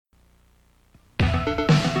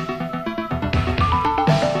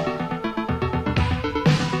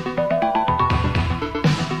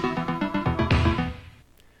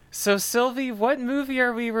So, Sylvie, what movie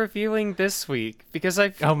are we reviewing this week? Because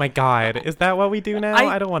Oh my god, is that what we do now?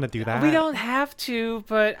 I don't want to do that. We don't have to,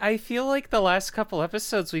 but I feel like the last couple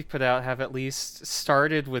episodes we've put out have at least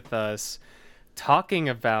started with us talking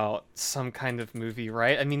about some kind of movie,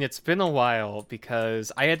 right? I mean, it's been a while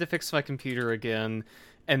because I had to fix my computer again,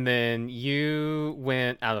 and then you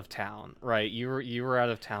went out of town, right? You were out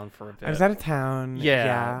of town for a bit. I was out of town.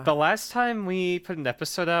 Yeah. The last time we put an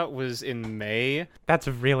episode out was in May.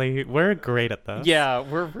 We're great at this. Yeah,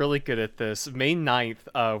 we're really good at this. May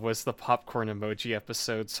 9th was the popcorn emoji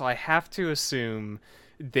episode, so I have to assume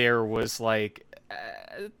there was like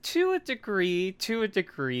to a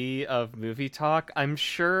degree of movie talk. I'm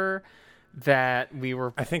sure that we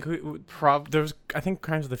were I think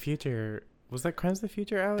Crimes of the Future. Was that Crimes of the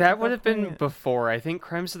Future out? That would have been before. I think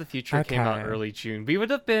Crimes of the Future came out early June. We would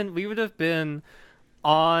have been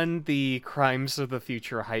on the Crimes of the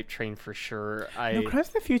Future hype train for sure. No, Crimes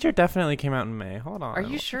of the Future definitely came out in May. Hold on. Are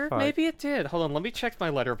you sure? Maybe it did. Hold on, let me check my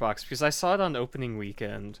letterbox because I saw it on opening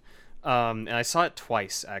weekend. And I saw it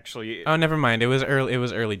twice actually. Oh, never mind. It was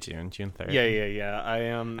early June, June 3rd.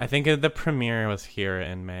 Yeah. I think the premiere was here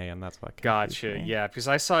in May, and that's what. Gotcha. Me. Yeah, because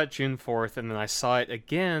I saw it June 4th, and then I saw it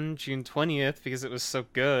again June 20th because it was so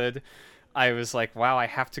good. I was like, wow, I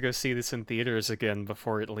have to go see this in theaters again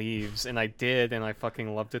before it leaves, and I did, and I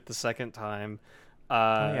fucking loved it the second time.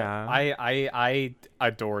 Yeah. I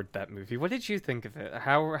adored that movie. What did you think of it?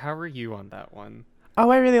 How were you on that one? Oh,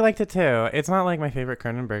 I really liked it too. It's not like my favorite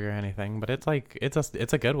Cronenberg or anything, but it's a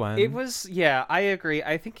good one. It was, yeah, I agree.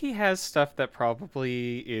 I think he has stuff that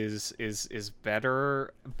probably is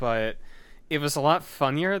better, but it was a lot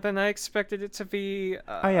funnier than I expected it to be.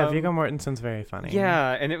 Viggo Mortensen's very funny.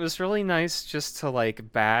 Yeah, and it was really nice just to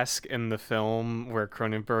like bask in the film where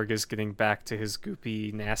Cronenberg is getting back to his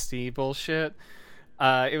goopy, nasty bullshit.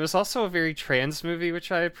 It was also a very trans movie,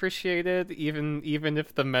 which I appreciated, even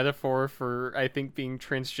if the metaphor for, I think, being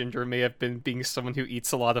transgender may have been being someone who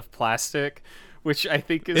eats a lot of plastic, which I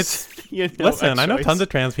think is, listen, I know tons of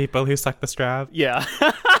trans people who suck the strap. Yeah.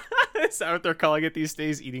 Is that what they're calling it these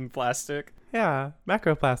days, eating plastic? Yeah,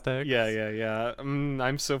 macroplastics. Yeah.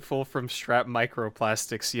 I'm so full from strap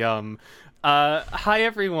microplastics, yum. Hi,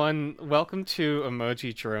 everyone. Welcome to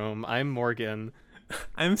Emoji Drome. I'm Morgan.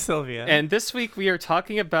 I'm Sylvia. And this week we are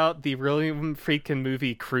talking about the really freaking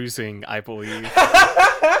movie Cruising, I believe.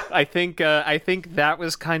 I think that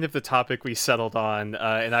was kind of the topic we settled on,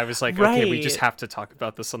 and I was like, okay, we just have to talk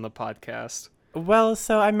about this on the podcast. Well,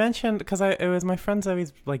 so I mentioned, because it was my friend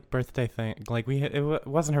Zoe's like birthday thing. Like it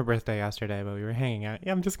wasn't her birthday yesterday, but we were hanging out.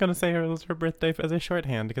 Yeah, I'm just gonna say it was her birthday as a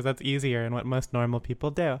shorthand because that's easier and what most normal people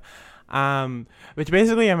do. Which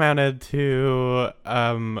basically amounted to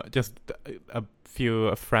just a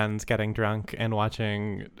few friends getting drunk and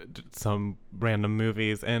watching some random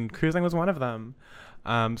movies, and Cruising was one of them.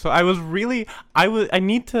 So I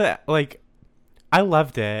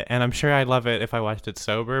loved it, and I'm sure I'd love it if I watched it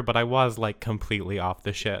sober, but I was like completely off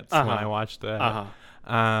the shits when I watched it.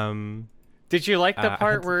 Did you like the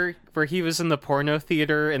part where he was in the porno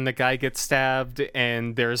theater and the guy gets stabbed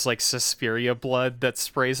and there's like Suspiria blood that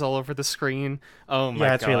sprays all over the screen? Oh my god.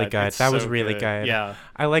 Yeah, it's really good. That was really good. Yeah.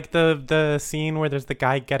 I like the scene where there's the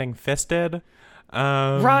guy getting fisted.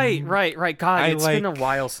 Right. God, it's been a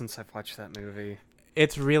while since I've watched that movie.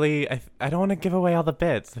 It's really, I don't want to give away all the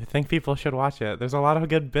bits. I think people should watch it. There's a lot of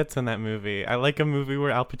good bits in that movie. I like a movie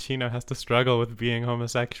where Al Pacino has to struggle with being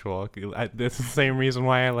homosexual. It's the same reason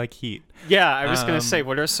why I like Heat. Yeah, I was going to say,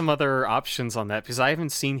 what are some other options on that? Because I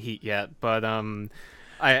haven't seen Heat yet, but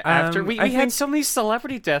we had so many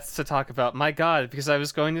celebrity deaths to talk about. My God, because I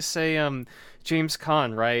was going to say James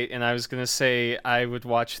Caan, right? And I was going to say I would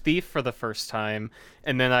watch Thief for the first time,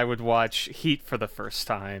 and then I would watch Heat for the first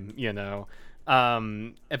time, you know.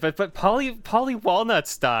 But Polly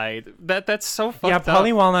Walnuts died. That's so fucked up. Yeah,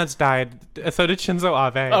 Polly Walnuts died. So did Shinzo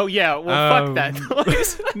Abe. Oh yeah, well fuck that.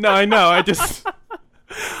 No, I know.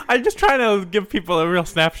 I'm just trying to give people a real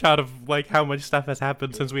snapshot of like how much stuff has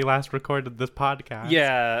happened since we last recorded this podcast.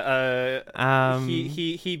 Yeah.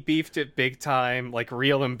 He beefed it big time, like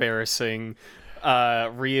real embarrassing.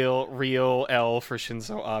 Real L for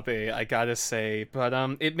Shinzo Abe, I gotta say, but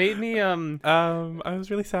it made me I was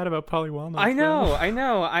really sad about Polly Walnuts. I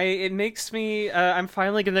know. It makes me. I'm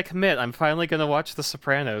finally gonna commit. I'm finally gonna watch The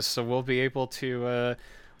Sopranos, so we'll be able to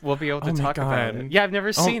talk about it. Yeah, I've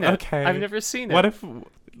never seen it. Okay, I've never seen it. What if?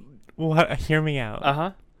 Hear me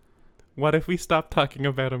out. What if we stop talking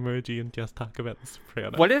about emoji and just talk about The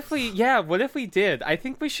Sopranos? What if we did? I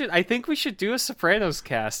think we should do a Sopranos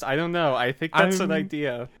cast. I don't know. I think that's an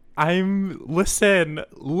idea. Listen.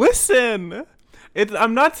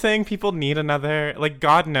 I'm not saying people need another, like,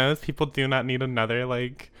 God knows people do not need another,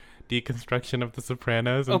 like, deconstruction of The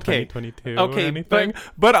Sopranos in 2022 or anything.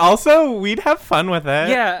 But also, we'd have fun with it.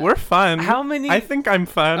 Yeah. We're fun. I think I'm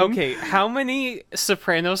fun. Okay, how many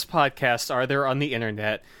Sopranos podcasts are there on the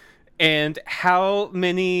internet? And how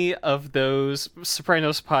many of those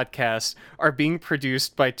Sopranos podcasts are being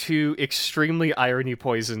produced by two extremely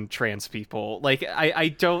irony-poisoned trans people? Like, I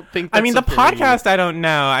don't think that's I mean, the podcast, I don't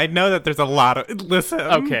know. I know that there's a lot of... Listen.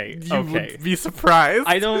 Okay. You would be surprised.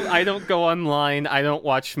 I don't go online. I don't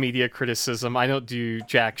watch media criticism. I don't do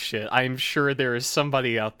jack shit. I'm sure there is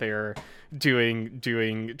somebody out there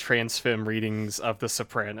doing trans femme readings of The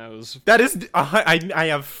Sopranos. That is, I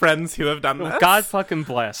have friends who have done this. God fucking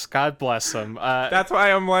bless. God bless them. That's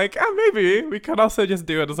why I'm like, maybe we could also just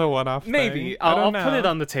do it as a one-off thing. Maybe. I'll put it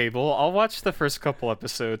on the table. I'll watch the first couple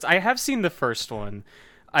episodes. I have seen the first one.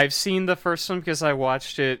 I've seen the first one because I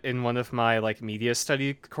watched it in one of my like media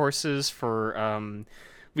study courses for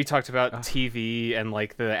we talked about TV and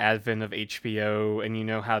like the advent of HBO, and you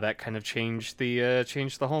know how that kind of changed the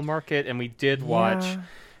whole market. And we did watch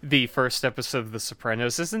the first episode of The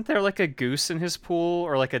Sopranos. Isn't there like a goose in his pool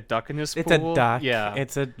or like a duck in his pool? It's a duck. Yeah,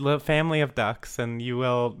 it's a family of ducks, and you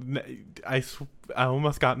will. I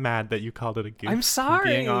almost got mad that you called it a goose. I'm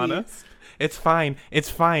sorry. Being honest, it's fine. It's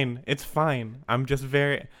fine. It's fine. I'm just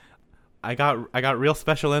very. I got real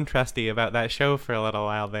special interesty about that show for a little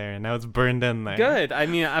while there, and now it's burned in there. Good. I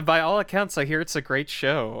mean, by all accounts, I hear it's a great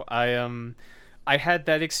show. I had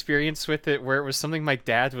that experience with it where it was something my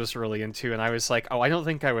dad was really into, and I was like, oh, I don't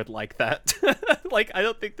think I would like that. Like, I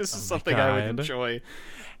don't think this is something I would enjoy.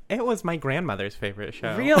 It was my grandmother's favorite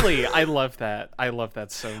show. Really? I love that. I love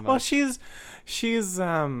that so much. Well, she's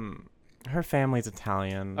her family's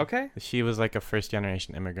Italian. Okay. She was like a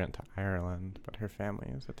first-generation immigrant to Ireland, but her family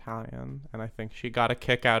is Italian, and I think she got a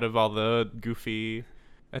kick out of all the goofy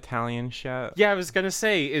Italian shit. Yeah, I was gonna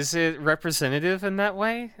say, is it representative in that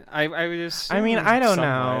way? I would assume. I mean, I don't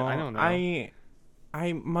know. I don't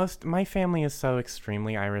know. My family is so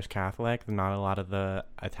extremely Irish Catholic that not a lot of the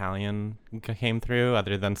Italian came through,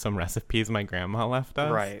 other than some recipes my grandma left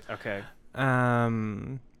us. Right. Okay.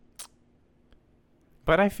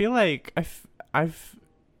 But I feel like I'm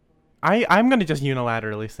gonna just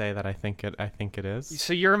unilaterally say that I think it is.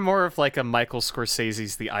 So you're more of like a Michael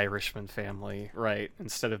Scorsese's The Irishman family, right?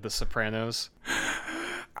 Instead of The Sopranos.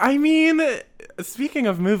 I mean, speaking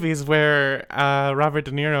of movies where Robert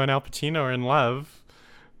De Niro and Al Pacino are in love,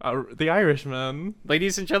 The Irishman.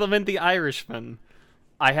 Ladies and gentlemen, The Irishman.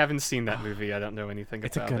 I haven't seen that movie. I don't know anything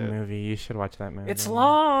about it. It's a good movie. You should watch that movie. It's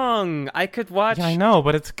long. I could watch... Yeah, I know,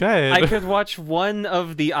 but it's good. I could watch one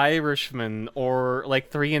of The Irishman or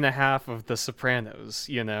like 3.5 of The Sopranos,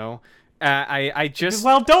 you know? I just...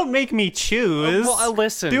 Well, don't make me choose. Well,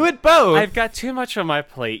 listen. Do it both. I've got too much on my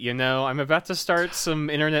plate, you know? I'm about to start some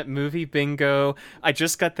internet movie bingo. I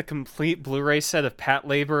just got the complete Blu-ray set of Pat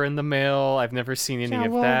Labor in the mail. I've never seen any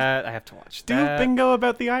of that. I have to watch that. Do bingo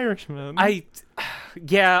about The Irishman.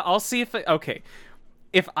 Yeah, I'll see if... Okay.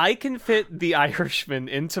 If I can fit The Irishman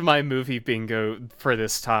into my movie bingo for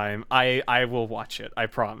this time, I will watch it. I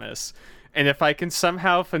promise. And if I can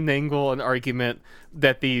somehow finagle an argument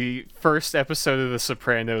that the first episode of The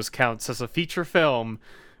Sopranos counts as a feature film,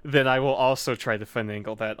 then I will also try to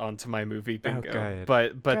finagle that onto my movie bingo.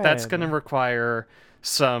 But that's going to require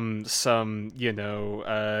some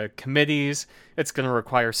committees. It's going to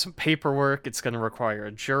require some paperwork. It's going to require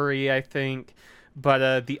a jury, I think.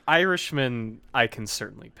 But The Irishman, I can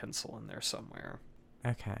certainly pencil in there somewhere.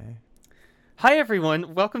 Okay. Hi,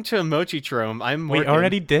 everyone. Welcome to Emojidrome. I'm Morgan. We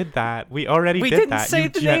already did that. We didn't say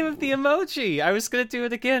the name of the emoji. I was going to do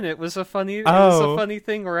it again. It was a funny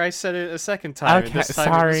thing where I said it a second time. Okay, this time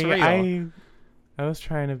sorry. It was real. I was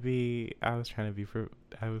trying to be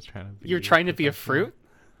You're trying to be a fruit?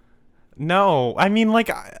 No, I mean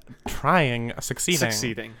like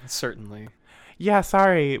succeeding. Certainly. Yeah,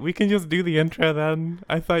 sorry. We can just do the intro then.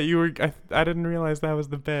 I thought you were... I didn't realize that was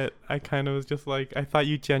the bit. I kind of was just like... I thought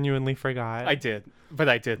you genuinely forgot. I did, but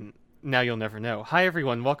I didn't. Now you'll never know. Hi,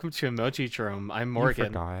 everyone. Welcome to Emojidrome. I'm Morgan.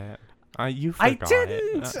 You forgot. You forgot.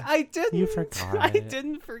 I didn't. You forgot. I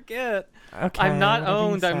didn't forget. Okay. I'm not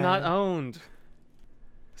owned.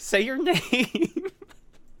 Say your name.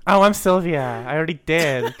 Oh, I'm Sylvia. I already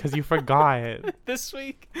did because you forgot. This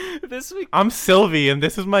week. I'm Sylvie, and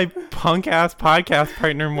this is my punk-ass podcast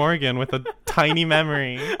partner, Morgan, with a tiny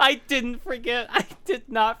memory. I didn't forget. I did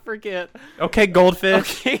not forget. Okay,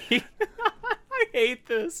 goldfish. Okay. hate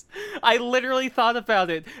this. I literally thought about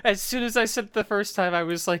it. As soon as I said it the first time, I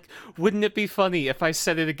was like, wouldn't it be funny if I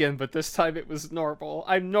said it again, but this time it was normal.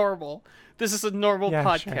 I'm normal. This is a normal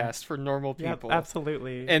podcast for normal people. Yep,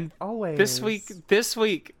 absolutely. And always. This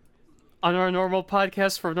week, on our normal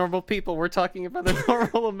podcast for normal people, we're talking about a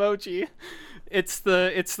normal emoji. It's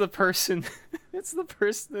the person it's the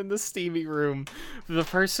person in the Steamy room. The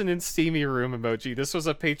person in Steamy room emoji. This was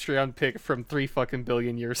a Patreon pic from 3 fucking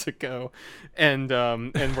billion years ago. And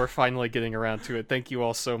we're finally getting around to it. Thank you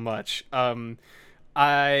all so much.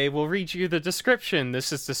 I will read you the description.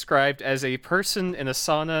 This is described as a person in a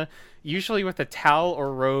sauna, usually with a towel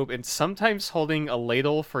or robe, and sometimes holding a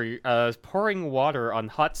ladle for pouring water on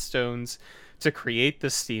hot stones to create the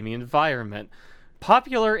steamy environment.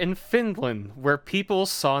 Popular in Finland, where people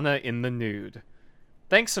sauna in the nude.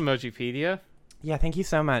 Thanks, Emojipedia. Yeah, thank you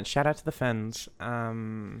so much. Shout out to the Finns. I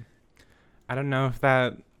don't know if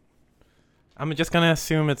that... I'm just going to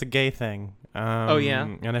assume it's a gay thing. Oh, yeah?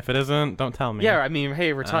 And if it isn't, don't tell me. Yeah, I mean,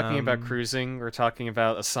 hey, we're talking about cruising. We're talking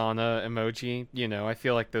about a sauna emoji. You know, I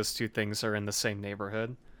feel like those two things are in the same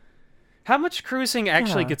neighborhood. How much cruising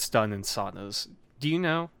actually gets done in saunas? Do you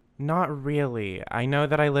know? Not really. I know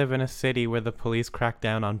that I live in a city where the police crack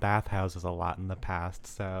down on bathhouses a lot in the past,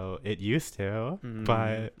 so it used to,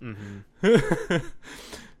 but...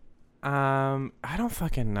 I don't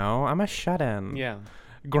fucking know. I'm a shut-in. Yeah.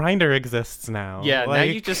 Grindr exists now. Yeah, now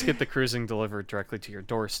you just get the cruising delivered directly to your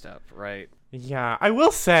doorstep, right? Yeah, I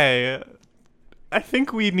will say, I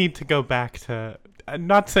think we need to go back to... I'm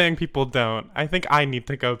not saying people don't. I think I need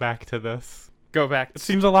to go back to this. Go back. It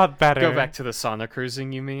seems a lot better. Go back to the sauna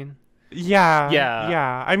cruising, you mean?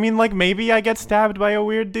 Yeah. I mean, like, maybe I get stabbed by a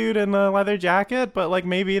weird dude in a leather jacket, but, like,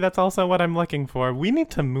 maybe that's also what I'm looking for. We need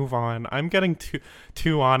to move on. I'm getting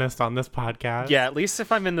too honest on this podcast. Yeah, at least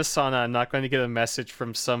if I'm in the sauna, I'm not going to get a message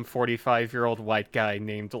from some 45-year-old white guy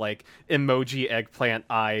named, like, emoji eggplant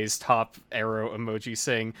eyes, top arrow emoji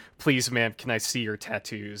saying, please, ma'am, can I see your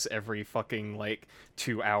tattoos every fucking, like,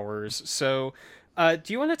 2 hours? So...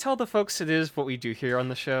 do you want to tell the folks what we do here on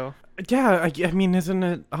the show? Yeah, I mean, isn't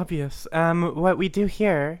it obvious? What we do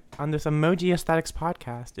here on this Emoji Aesthetics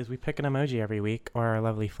podcast is we pick an emoji every week, or our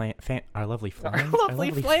lovely fans,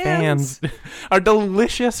 our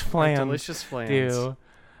delicious flans do.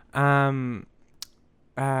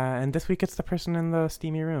 And this week it's the person in the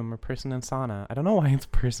steamy room or person in sauna. I don't know why it's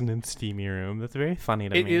person in steamy room. That's very funny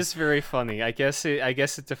to me. It is very funny. I guess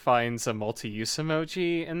it defines a multi-use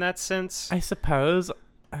emoji in that sense. I suppose.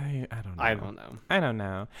 I don't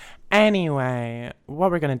know. Anyway,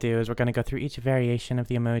 what we're going to do is we're going to go through each variation of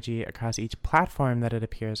the emoji across each platform that it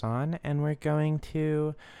appears on, and we're going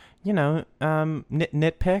to,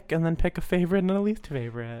 nitpick and then pick a favorite and a least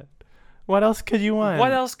favorite. What else could you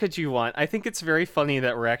want? I think it's very funny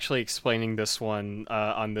that we're actually explaining this one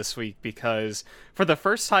on this week, because for the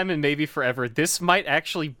first time and maybe forever, this might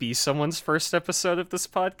actually be someone's first episode of this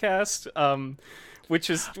podcast. Which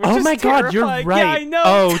is oh my god, you're right. Yeah, I know.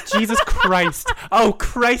 Oh, Jesus Christ. Oh,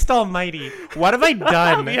 Christ almighty. What have I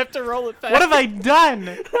done? We have to roll it back. What have I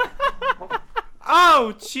done?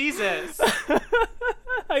 Oh, Jesus.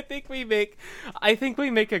 I think we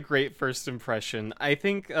make a great first impression. I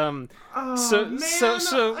think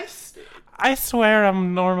I swear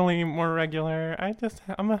I'm normally more regular.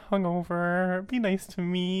 I'm a hungover. Be nice to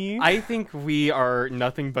me. I think we are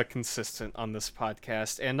nothing but consistent on this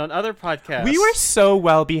podcast and on other podcasts. We were so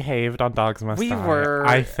well behaved on Dogs Must Die. We were.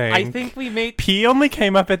 I think we made pee only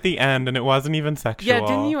came up at the end and it wasn't even sexual. Yeah,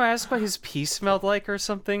 didn't you ask what his pee smelled like or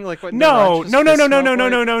something? Like what? No.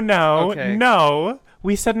 Okay. No.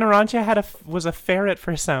 We said Narancha was a ferret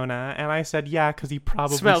for Sauna, and I said, yeah, because he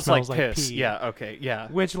probably smells like piss. pee. Yeah, okay, yeah.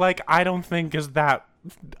 Which, I don't think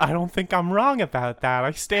I'm wrong about that. I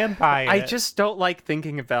stand by it. I just don't like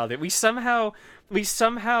thinking about it. We somehow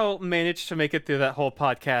managed to make it through that whole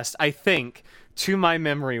podcast, I think, to my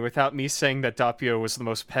memory, without me saying that Doppio was the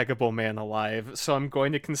most peggable man alive, so I'm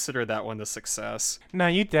going to consider that one a success. No,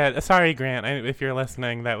 you did. Sorry, Grant, if you're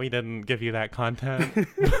listening, that we didn't give you that content.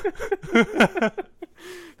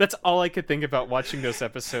 That's all I could think about watching those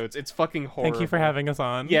episodes. It's fucking horrible. Thank you for having us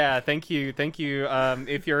on. Yeah, thank you. If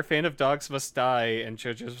you're a fan of Dogs Must Die and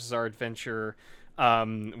JoJo's Bizarre Adventure,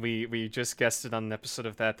 we just guested on an episode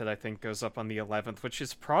of that I think goes up on the 11th, which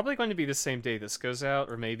is probably going to be the same day this goes out,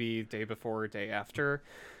 or maybe day before or day after.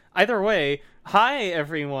 Either way, hi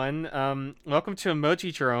everyone. Welcome to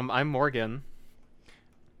Emoji Jerome. I'm Morgan.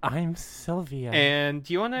 I'm Sylvia. And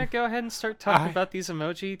do you want to go ahead and start talking about these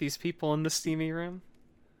these people in the steamy room?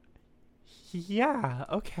 Yeah,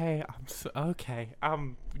 okay.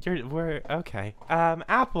 We're okay.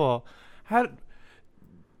 Apple,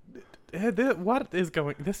 what is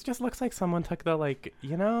going? This just looks like someone took the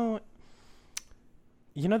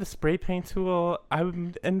the spray paint tool.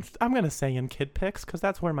 I'm gonna say in Kid Pics because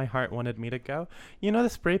that's where my heart wanted me to go. The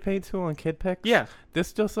spray paint tool in Kid Pics. Yeah.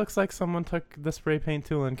 This just looks like someone took the spray paint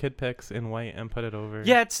tool in Kid Pics in white and put it over.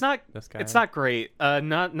 Yeah, it's not. This guy. It's not great.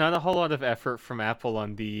 Not a whole lot of effort from Apple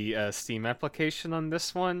on the Steam application on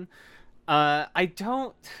this one.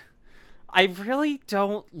 I really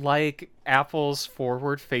don't like Apple's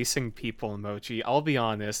forward-facing people emoji. I'll be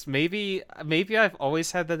honest. Maybe I've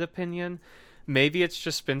always had that opinion. Maybe it's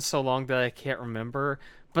just been so long that I can't remember.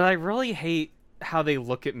 But I really hate how they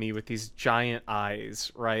look at me with these giant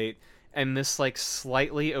eyes, right? And this like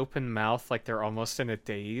slightly open mouth, like they're almost in a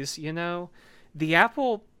daze. The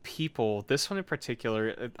Apple people, this one in particular,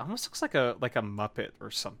 it almost looks like a Muppet or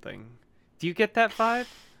something. Do you get that vibe?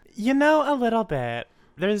 A little bit.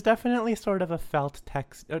 There's definitely sort of a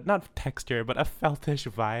not texture, but a feltish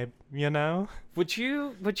vibe, Would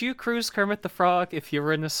you cruise Kermit the Frog if you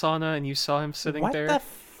were in the sauna and you saw him sitting there? What the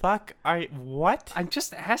fuck what? I'm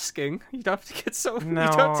just asking. You don't have to get so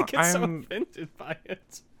offended by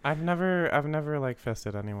it. I've never like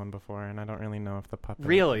fisted anyone before, and I don't really know if the puppet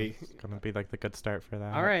really is gonna be like the good start for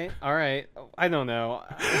that. All right. I don't know.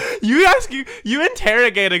 you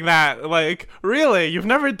interrogating that, like, really? You've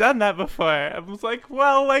never done that before? I was like,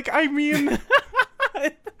 well, like, I mean,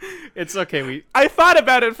 it's okay. I thought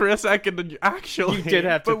about it for a second, and actually, you did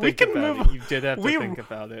have to think about it. You did have to think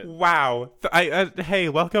about it. Wow. Hey,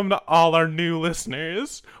 welcome to all our new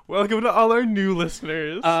listeners.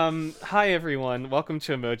 Hi everyone. Welcome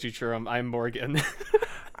to Emoji Drum. I'm Morgan.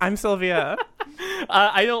 I'm Sylvia.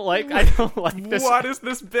 I don't like this. What is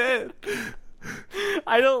this bit?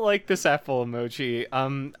 I don't like this Apple emoji.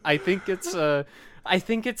 I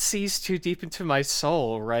think it sees too deep into my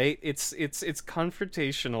soul, right? It's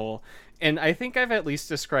confrontational. And I think I've at least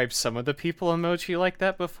described some of the people emoji like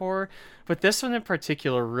that before, but this one in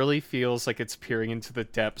particular really feels like it's peering into the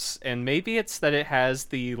depths, and maybe it's that it has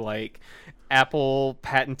the, like, Apple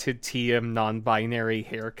patented TM non-binary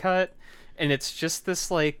haircut, and it's just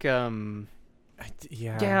this, like,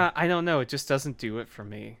 Yeah, I don't know, it just doesn't do it for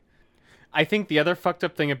me. I think the other fucked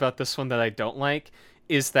up thing about this one that I don't like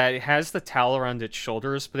is that it has the towel around its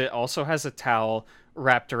shoulders, but it also has a towel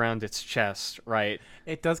wrapped around its chest, right?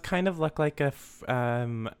 It does kind of look like a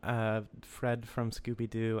Fred from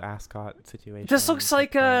Scooby-Doo ascot situation. This looks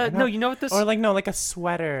like no, you know what this? Or like a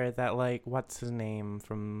sweater that, like, what's his name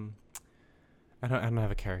from? I don't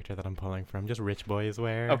have a character that I'm pulling from. Just rich boys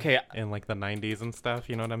wear. Okay. In like the 90s and stuff.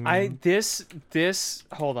 You know what I mean? This.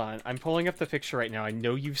 Hold on. I'm pulling up the picture right now. I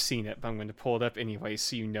know you've seen it, but I'm going to pull it up anyway,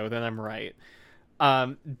 so you know that I'm right.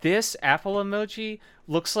 This Apple emoji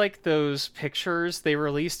looks like those pictures they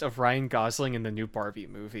released of Ryan Gosling in the new Barbie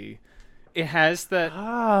movie. It has that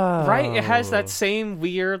right. It has that same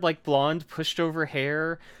weird, like, blonde pushed over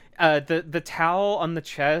hair. The towel on the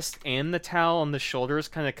chest and the towel on the shoulders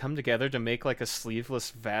kind of come together to make like a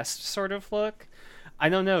sleeveless vest sort of look. I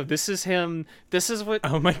don't know. This is him. This is what.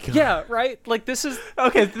 Oh my god. Yeah. Right. Like, this is.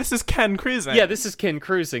 Okay. This is Ken cruising. Yeah. This is Ken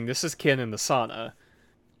cruising. This is Ken in the sauna.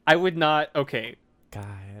 I would not. Okay. God.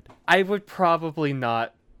 I would probably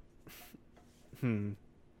not.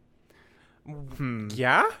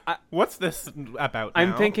 Yeah? What's this about now?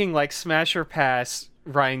 I'm thinking, like, smash or pass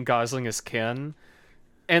Ryan Gosling as Ken.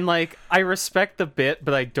 And, like, I respect the bit,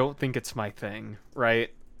 but I don't think it's my thing, right?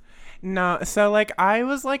 No, so, like, I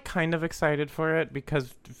was, like, kind of excited for it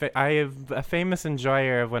because I am a famous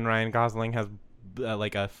enjoyer of when Ryan Gosling has,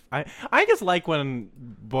 I just like when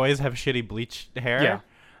boys have shitty bleached hair. Yeah.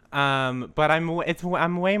 But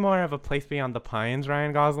I'm way more of a Place Beyond the Pines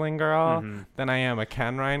Ryan Gosling girl than I am a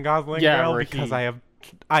Ken Ryan Gosling girl because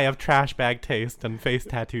I have trash bag taste and face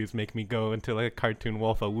tattoos make me go into like a cartoon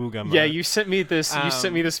wolf awooga mode. Yeah, you sent me this. You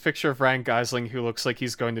sent me this picture of Ryan Gosling who looks like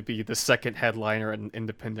he's going to be the second headliner at an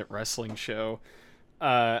independent wrestling show.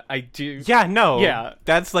 I do. Yeah, no. Yeah,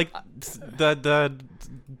 that's like the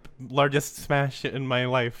largest smash in my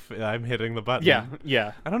life. I'm hitting the button.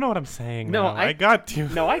 Yeah. I don't know what I'm saying. No, now. I got to.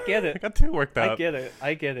 No, I get it. I got too worked up.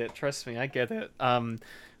 I get it. Trust me, I get it. I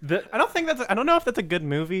don't know if that's a good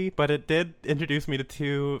movie, but it did introduce me to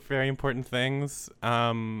two very important things.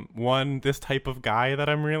 One, this type of guy that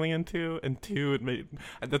I'm really into, and two,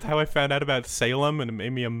 that's how I found out about Salem, and it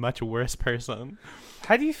made me a much worse person.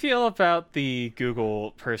 How do you feel about the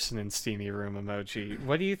Google person in Steamy room emoji?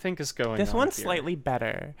 What do you think is going on? This one's here? Slightly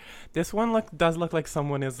better. This one does look like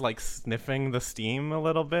someone is like sniffing the steam a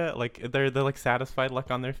little bit. Like the like satisfied look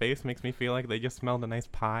on their face makes me feel like they just smelled a nice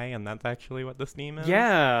pie, and that's actually what the steam is.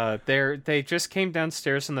 Yeah. Yeah, they just came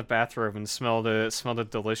downstairs in the bathroom and smelled a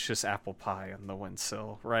delicious apple pie on the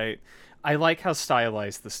windsill, right? I like how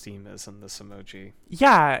stylized the steam is in this emoji.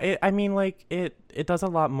 Yeah, it does a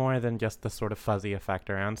lot more than just the sort of fuzzy effect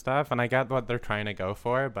around stuff, and I get what they're trying to go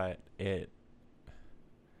for, but you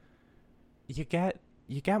get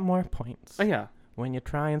more points. Oh yeah. When you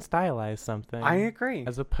try and stylize something. I agree.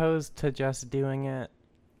 As opposed to just doing it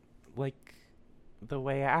like the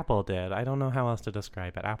way Apple did. I don't know how else to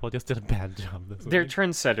describe it. Apple just did a bad job this week. They're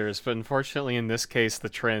trendsetters, but unfortunately in this case the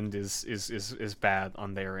trend is bad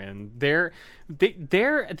on their end. The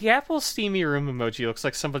Apple Steamy Room emoji looks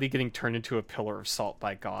like somebody getting turned into a pillar of salt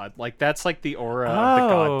by God. Like that's like the aura of the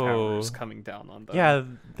God powers coming down on them. Yeah,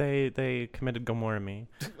 they committed Gomorrah.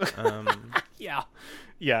 Yeah,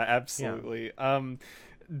 absolutely. Yeah.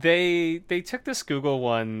 They took this Google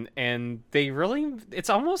one and it's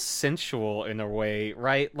almost sensual in a way,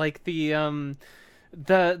 right? Like the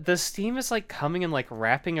steam is like coming and like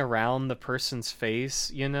wrapping around the person's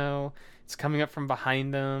face, you know? It's coming up from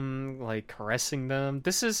behind them, like caressing them.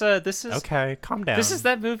 This is okay, calm down. This is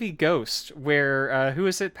that movie Ghost where who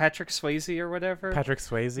is it? Patrick Swayze or whatever? Patrick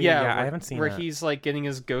Swayze? Yeah, I haven't seen where that. he's like getting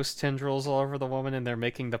his ghost tendrils all over the woman and they're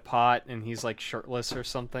making the pot and he's like shirtless or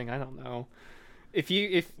something. I don't know.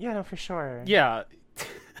 Yeah, no, for sure. Yeah.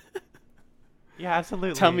 Yeah,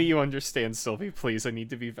 absolutely. Tell me you understand, Sylvie, please. I need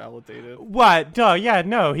to be validated. What? Oh, yeah,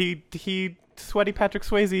 no. He sweaty Patrick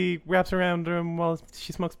Swayze wraps around him while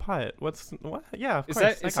she smokes pot. What? Yeah, of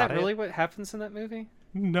course. Is that really what happens in that movie?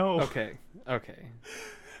 No. Okay.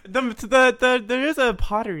 There is a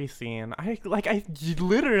pottery scene. I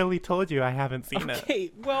literally told you I haven't seen it.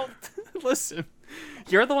 Okay, well, listen.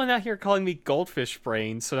 You're the one out here calling me goldfish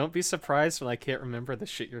brain, so don't be surprised when I can't remember the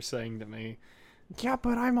shit you're saying to me. Yeah,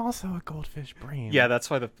 but I'm also a goldfish brain. Yeah, that's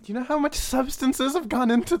why Do you know how much substances have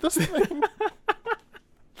gone into this thing?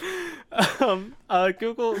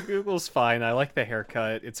 Google's fine. I like the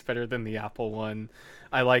haircut. It's better than the Apple one.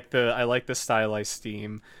 I like the stylized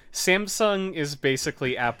Steam. Samsung is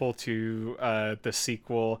basically Apple to the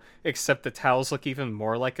sequel, except the towels look even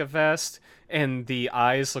more like a vest, and the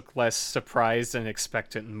eyes look less surprised and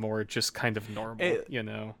expectant and more just kind of normal, you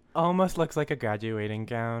know? Almost looks like a graduating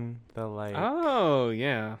gown. Oh,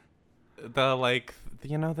 yeah.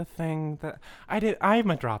 The thing that I'm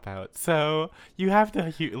a dropout, so you have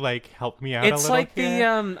to help me out a little. It's like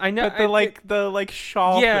here. I know the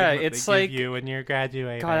shawl. Yeah, thing it's they like give you when you're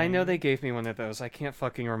graduating. God, I know they gave me one of those. I can't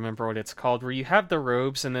fucking remember what it's called. Where you have the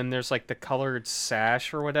robes and then there's like the colored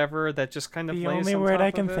sash or whatever that just kind of. The lays only on word top I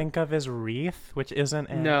can of it. think of is wreath, which isn't.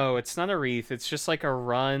 No, it's not a wreath. It's just like a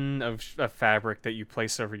run of fabric that you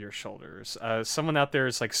place over your shoulders. Someone out there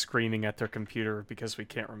is like screaming at their computer because we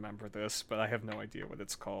can't remember this, but I have no idea what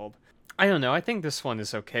it's called. I don't know. I think this one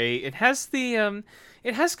is okay. It has it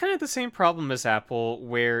has kind of the same problem as Apple,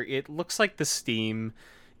 where it looks like the steam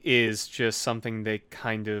is just something they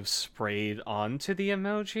kind of sprayed onto the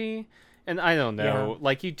emoji. And I don't know. Yeah.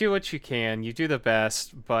 Like, you do what you can, you do the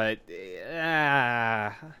best, but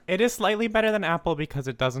it is slightly better than Apple because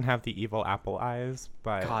it doesn't have the evil Apple eyes.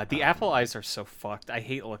 But God, the Apple eyes are so fucked. I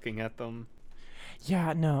hate looking at them.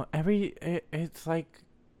 Yeah, no. It's like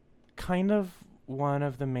kind of one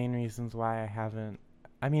of the main reasons why I haven't.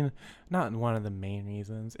 I mean, not one of the main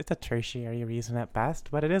reasons. It's a tertiary reason at best,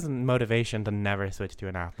 but it isn't motivation to never switch to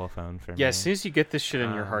an Apple phone for me. Yeah, as soon as you get this shit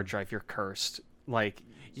in your hard drive, you're cursed. Like,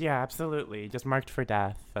 yeah, absolutely. Just marked for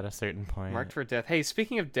death at a certain point. Marked for death. Hey,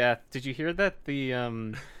 speaking of death, did you hear that the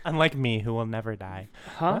Unlike me, who will never die.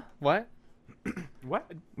 Huh? What?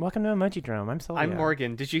 What? Welcome to Emoji Drome. I'm Sylvia. I'm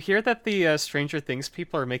Morgan. Did you hear that the Stranger Things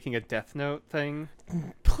people are making a Death Note thing?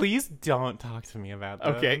 Please don't talk to me about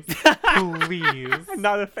this. Okay. Please.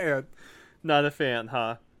 Not a fan. Not a fan,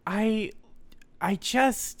 huh? I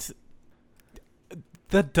just...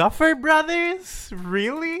 The Duffer Brothers?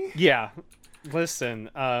 Really? Yeah. Listen,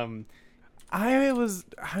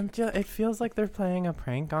 it feels like they're playing a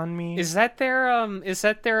prank on me. Is that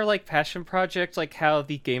their like passion project, like how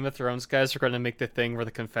the Game of Thrones guys are going to make the thing where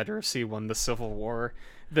the Confederacy won the Civil War?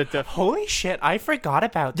 Holy shit, I forgot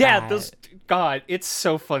about that. Yeah, God, it's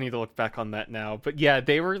so funny to look back on that now. But yeah,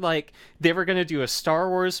 they were going to do a Star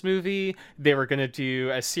Wars movie. They were going to do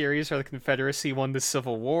a series where the Confederacy won the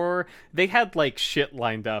Civil War. They had like shit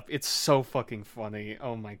lined up. It's so fucking funny.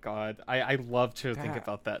 Oh my God. I love to think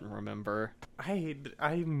about that and remember.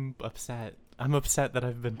 I'm upset. I'm upset that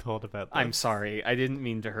I've been told about this. I'm sorry. I didn't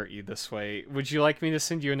mean to hurt you this way. Would you like me to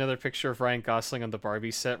send you another picture of Ryan Gosling on the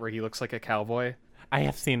Barbie set where he looks like a cowboy? I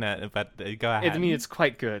have seen it, but go ahead. I mean, it's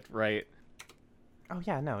quite good, right? Oh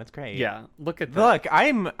yeah, no, it's great. Yeah, look at that. Look,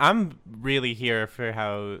 I'm really here for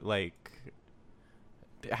how like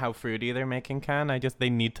how fruity they're making Ken. They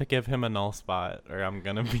need to give him a null spot, or I'm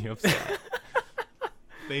gonna be upset.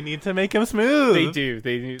 They need to make him smooth. They do.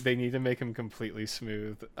 They need to make him completely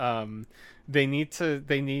smooth. They need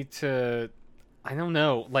to. I don't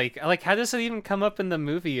know. Like how does it even come up in the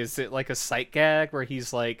movie? Is it like a sight gag where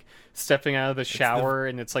he's like stepping out of the shower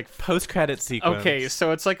and it's like post-credit sequence? Okay,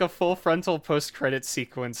 so it's like a full frontal post-credit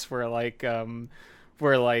sequence where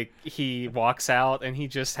he walks out and he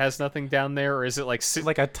just has nothing down there, or is it like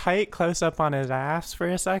a tight close up on his ass for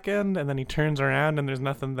a second, and then he turns around and there's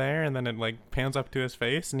nothing there, and then it like pans up to his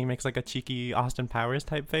face and he makes like a cheeky Austin Powers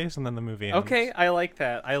type face, and then the movie ends. Okay, I like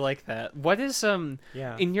that. What is in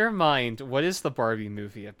your mind, what is the Barbie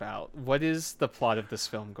movie about? What is the plot of this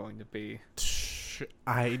film going to be?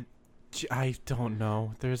 I don't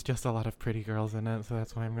know. There's just a lot of pretty girls in it, so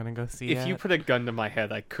that's why I'm gonna go see it. If you put a gun to my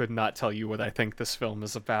head, I could not tell you what I think this film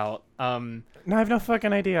is about. No, I have no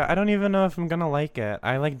fucking idea. I don't even know if I'm gonna like it.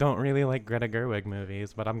 I don't really like Greta Gerwig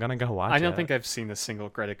movies, but I'm gonna go watch it. I don't think I've seen a single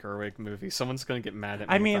Greta Gerwig movie. Someone's gonna get mad at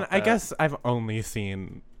me. I mean, I guess I've only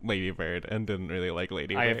seen Lady Bird and didn't really like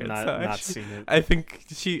Lady Bird. I have not seen it. I think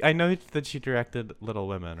I know that she directed Little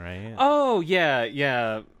Women, right? Oh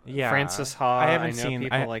yeah. Frances Ha. I haven't seen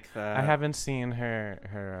people like that. I haven't seen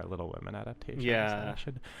her Little Women adaptation. Yeah,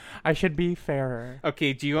 so I should be fairer.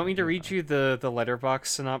 Okay, do you want me to read you the Letterboxd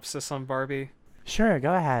synopsis on Barbie? Sure,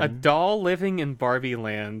 go ahead. A doll living in Barbie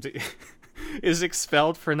land is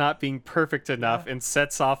expelled for not being perfect enough and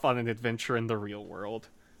sets off on an adventure in the real world.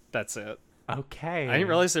 That's it. Okay. I didn't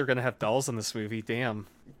realize they were gonna have dolls in this movie. Damn.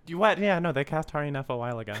 What? Yeah, no, they cast Hari Neff a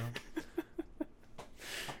while ago.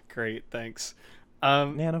 Great, thanks.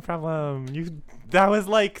 Yeah, no problem. That was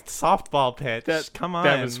like softball pitch. Come on.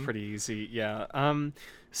 That was pretty easy. Yeah.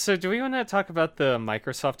 So do we want to talk about the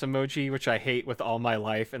Microsoft emoji, which I hate with all my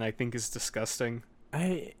life and I think is disgusting?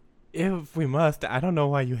 If we must, I don't know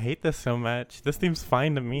why you hate this so much. This seems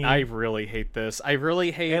fine to me. I really hate this. I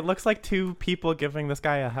really hate. It looks like two people giving this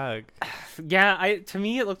guy a hug. Yeah, to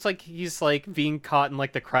me it looks like he's like being caught in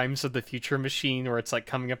like the Crimes of the Future machine, where it's like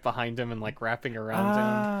coming up behind him and like wrapping around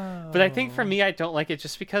him. But I think for me, I don't like it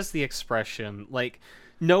just because the expression. Like,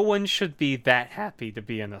 no one should be that happy to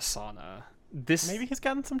be in a sauna. Maybe he's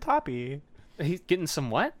getting some toppy. He's getting some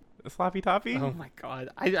what? Sloppy toppy? Oh my god!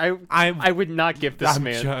 I would not give this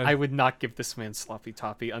man. I would not give this man sloppy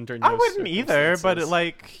toppy under no circumstances. I wouldn't either. But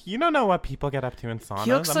you don't know what people get up to in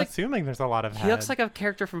saunas. I'm assuming there's a lot of head. He looks like a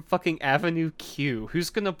character from fucking Avenue Q.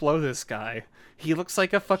 Who's gonna blow this guy? He looks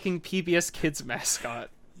like a fucking PBS Kids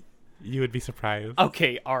mascot. You would be surprised.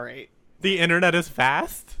 Okay, all right. The internet is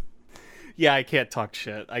fast. Yeah, I can't talk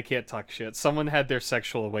shit. Someone had their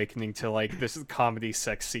sexual awakening to like this comedy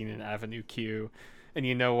sex scene in Avenue Q. And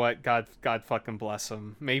you know what? God fucking bless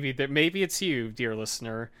him. Maybe it's you, dear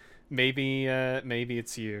listener. Maybe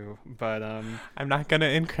it's you. But I'm not gonna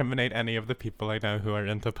incriminate any of the people I know who are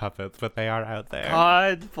into puppets, but they are out there.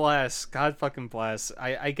 God bless. God fucking bless.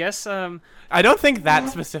 I guess I don't think that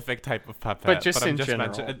specific type of puppet. But just in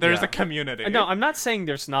general, there's a community. No, I'm not saying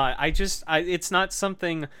there's not. It's not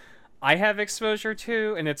something I have exposure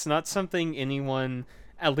to, and it's not something anyone,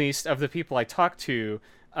 at least of the people I talk to,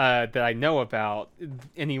 that I know about,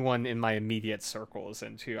 anyone in my immediate circle is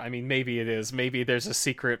into. I mean, maybe it is. Maybe there's a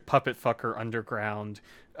secret puppet fucker underground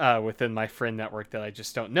within my friend network that I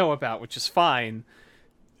just don't know about, which is fine.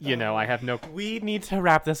 You know, I have no... We need to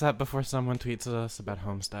wrap this up before someone tweets at us about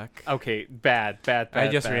Homestuck. Okay, bad. I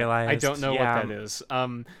just realized. I don't know what that is.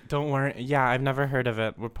 Don't worry. Yeah, I've never heard of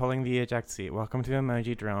it. We're pulling the eject seat. Welcome to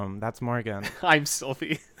Emoji Drome. That's Morgan. I'm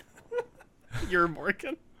Sylvie. You're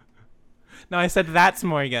Morgan. No, I said that's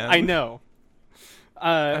Morgan. I know.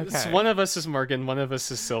 Okay. So one of us is Morgan, one of us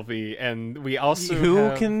is Sylvie, and we also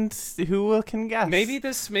who can guess? Maybe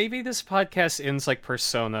this podcast ends like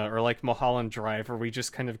Persona or like Mulholland Drive, where we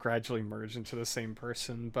just kind of gradually merge into the same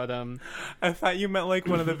person. But I thought you meant like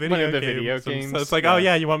one of the video games. So it's like, yeah. Oh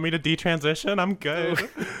yeah, you want me to detransition? I'm good.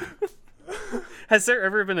 Has there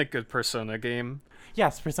ever been a good Persona game?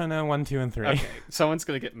 Yes, Persona 1, 2, and 3. Okay, someone's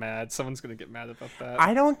gonna get mad. Someone's gonna get mad about that.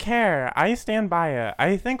 I don't care. I stand by it.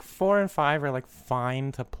 I think 4 and 5 are like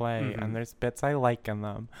fine to play, and there's bits I like in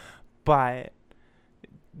them. But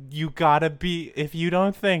you gotta be... If you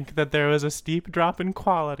don't think that there was a steep drop in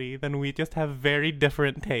quality, then we just have very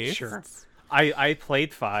different tastes. Sure. I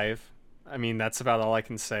played 5. I mean, that's about all I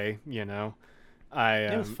can say, you know.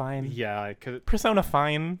 It was fine. Yeah, I could. Persona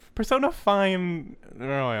fine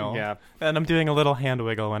royal. Yeah, and I'm doing a little hand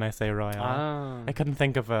wiggle when I say royal. Oh. I couldn't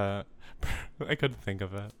think of it. But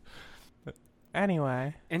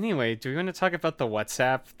anyway, do we want to talk about the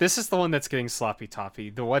WhatsApp? This is the one that's getting sloppy toppy.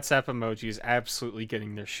 The WhatsApp emoji is absolutely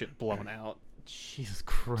getting their shit blown out. Jesus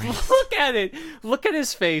Christ. Look at it. Look at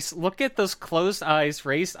his face. Look at those closed eyes,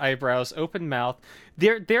 raised eyebrows, open mouth.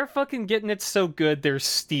 They're fucking getting it so good there's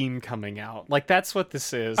steam coming out. Like, that's what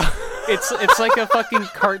this is. It's like a fucking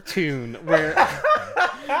cartoon where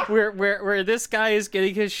this guy is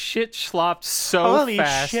getting his shit slopped so Holy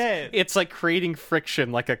fast. Shit. It's like creating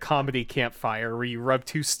friction like a comedy campfire where you rub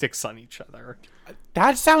two sticks on each other.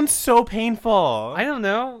 That sounds so painful. I don't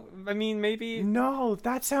know. I mean, maybe... No,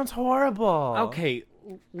 that sounds horrible. Okay,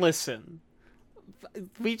 listen.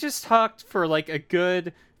 We just talked for like a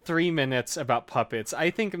good 3 minutes about puppets. I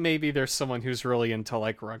think maybe there's someone who's really into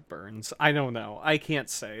like rug burns. I don't know. I can't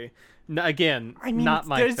say. Again, I mean, not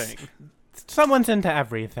my thing. Someone's into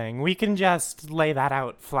everything. We can just lay that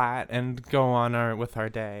out flat and go on with our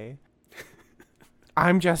day.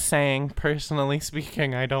 I'm just saying, personally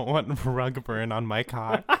speaking, I don't want rug burn on my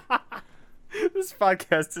cock. This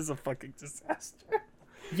podcast is a fucking disaster.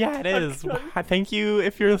 Yeah, it is. Thank you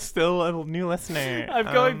if you're still a new listener. I'm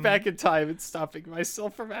going back in time and stopping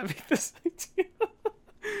myself from having this idea.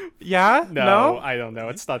 Yeah? No? I don't know.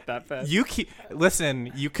 It's not that bad.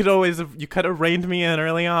 Listen, you could have reined me in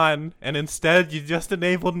early on, and instead you just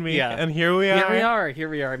enabled me, and here we are. Here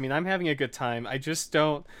we are. I mean, I'm having a good time. I just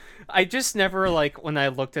never, like, when I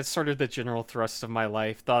looked at sort of the general thrust of my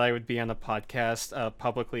life, thought I would be on a podcast,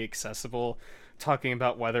 publicly accessible, talking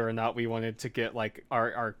about whether or not we wanted to get, like,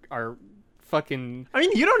 our fucking... I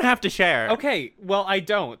mean, you don't have to share. Okay, well, I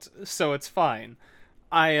don't, so it's fine.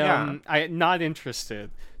 I'm not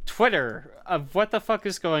interested. Twitter, what the fuck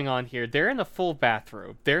is going on here? They're in a full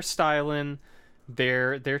bathrobe. They're styling.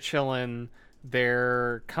 They're chilling.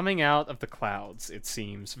 They're coming out of the clouds, it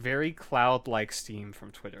seems. Very cloud-like steam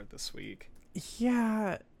from Twitter this week.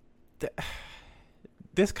 Yeah.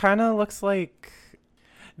 This kind of looks like...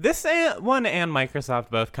 This one and Microsoft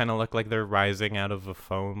both kind of look like they're rising out of a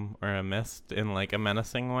foam or a mist in like a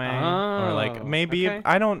menacing way. Or like maybe, okay.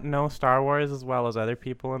 I don't know Star Wars as well as other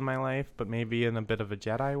people in my life, but maybe in a bit of a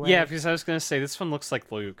Jedi way. Yeah, because I was going to say this one looks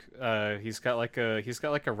like Luke. He's got like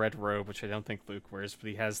a red robe, which I don't think Luke wears, but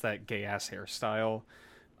he has that gay-ass hairstyle.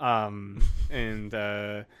 And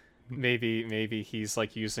maybe he's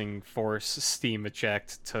like using Force steam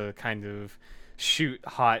eject to kind of shoot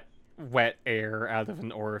hot wet air out of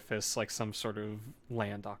an orifice like some sort of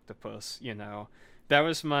land octopus, you know. That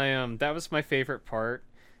was my favorite part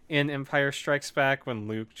in Empire Strikes Back, when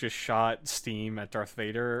Luke just shot steam at Darth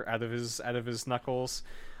Vader out of his knuckles.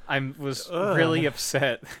 I was really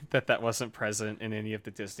upset that wasn't present in any of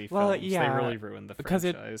the Disney films. Well, yeah, they really ruined the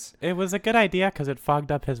franchise. It was a good idea because it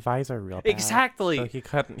fogged up his visor real bad. Exactly. So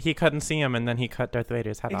he couldn't see him, and then he cut Darth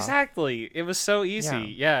Vader's head off. Exactly. It was so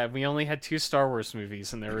easy. Yeah, we only had 2 Star Wars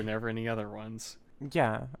movies, and there were never any other ones.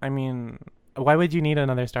 Yeah, I mean, why would you need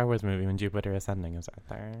another Star Wars movie when Jupiter Ascending is out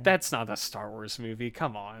there? That's not a Star Wars movie.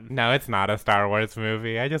 Come on. No, it's not a Star Wars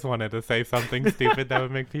movie. I just wanted to say something stupid that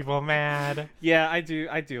would make people mad. Yeah, I do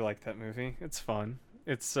like that movie. It's fun.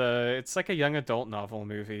 It's like a young adult novel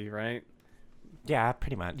movie, right? Yeah,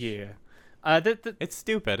 pretty much. Yeah. It's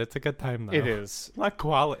stupid. It's a good time though. It is.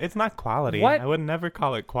 It's not quality. I would never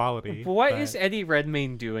call it quality. What is Eddie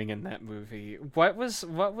Redmayne doing in that movie? What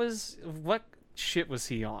shit was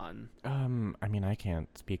he on? I mean, I can't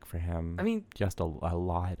speak for him. I mean, just a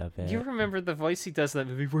lot of it. You remember the voice he does in that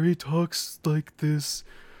movie where he talks like this?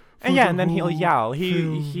 And then he'll yell.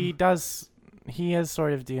 He is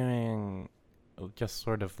sort of doing, just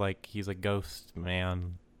sort of like he's a ghost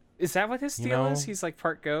man. Is that what his deal is? He's like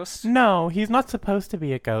part ghost? No, he's not supposed to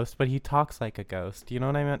be a ghost, but he talks like a ghost. Do you know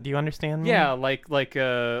what I mean? Do you understand me? Yeah, like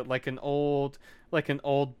an old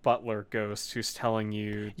butler ghost who's telling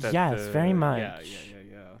you that very much.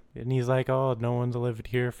 Yeah. And he's like, "Oh, no one's lived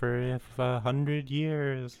here for 100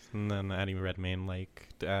 years." And then Eddie Redmayne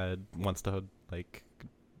wants to like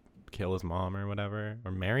kill his mom or whatever,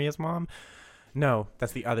 or marry his mom. No,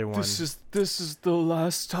 that's the other one. This is the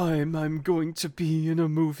last time I'm going to be in a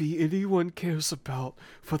movie anyone cares about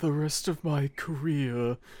for the rest of my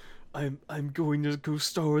career. I'm going to go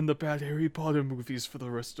star in the bad Harry Potter movies for the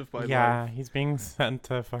rest of my life. Yeah, he's being sent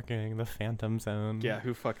to fucking the Phantom Zone. Yeah,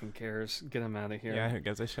 who fucking cares? Get him out of here. Yeah, who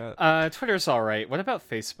gives a shit? Twitter's alright. What about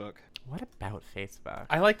Facebook? What about Facebook?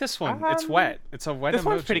 I like this one. It's wet. It's a wet emoji. This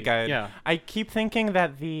one's pretty good. Yeah. I keep thinking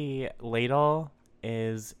that the ladle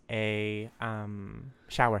is a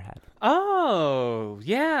shower head. Oh,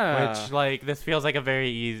 yeah. Which, like, this feels like a very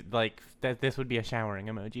easy, like, that this would be a showering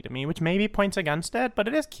emoji to me, which maybe points against it, but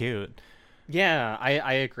it is cute. Yeah,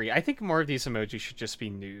 I agree. I think more of these emojis should just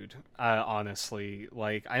be nude, honestly.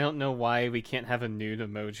 Like, I don't know why we can't have a nude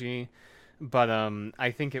emoji. but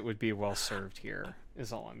I think it would be well served here.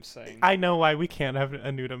 Is all I'm saying. I know why we can't have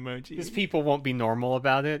a nude emoji. Because people won't be normal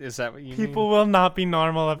about it? Is that what you mean? People will not be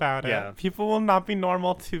normal about it. Yeah. People will not be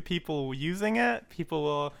normal to people using it. People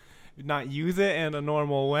will not use it in a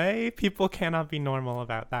normal way. People cannot be normal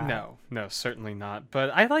about that. No, certainly not. But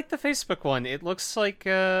I like the Facebook one. It looks like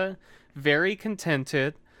very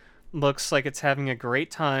contented. Looks like it's having a great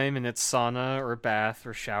time in its sauna or bath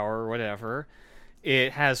or shower or whatever.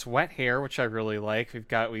 It has wet hair, which I really like. We've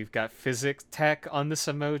got physics tech on this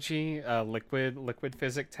emoji, liquid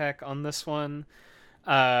physic tech on this one.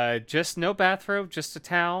 Just no bathrobe, just a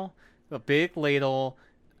towel, a big ladle,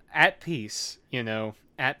 at peace,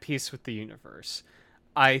 at peace with the universe.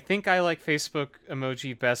 I think I like Facebook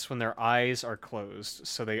emoji best when their eyes are closed,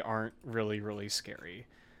 so they aren't really, really scary.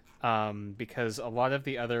 Because a lot of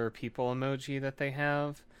the other people emoji that they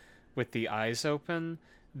have with the eyes open,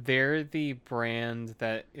 they're the brand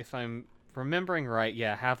that, if I'm remembering right,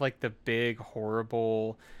 have like the big,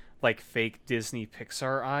 horrible, like fake Disney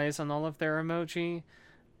Pixar eyes on all of their emoji.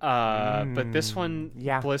 But this one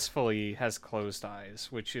blissfully has closed eyes,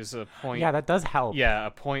 which is a point. Yeah, that does help. Yeah,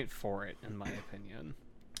 a point for it, in my opinion.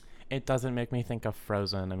 It doesn't make me think of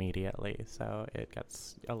Frozen immediately, so it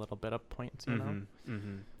gets a little bit of points, you know?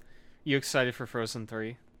 Mm-hmm. You excited for Frozen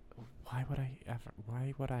 3? Why would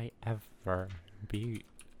I ever be...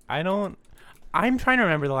 I'm trying to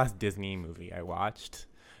remember the last Disney movie I watched.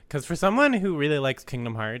 Because for someone who really likes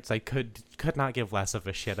Kingdom Hearts, I could not give less of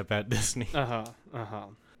a shit about Disney.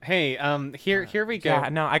 Hey, here we go. Yeah,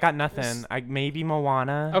 no, I got nothing. Maybe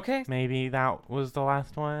Moana. Okay. Maybe that was the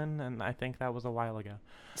last one, and I think that was a while ago.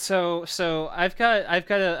 So I've got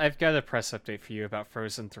a press update for you about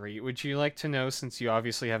Frozen 3. Would you like to know, since you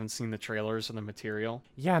obviously haven't seen the trailers or the material?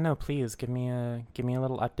 Yeah, no, please give me a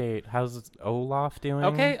little update. How's Olaf doing?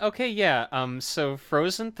 Okay, yeah. So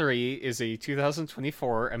Frozen 3 is a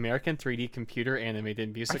 2024 American 3D computer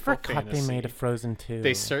animated musical fantasy. I forgot they made a Frozen 2.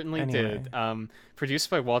 They certainly did. Produced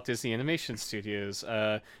by Walt Disney Animation Studios.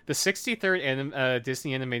 The 63rd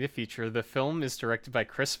Disney animated feature. The film is directed by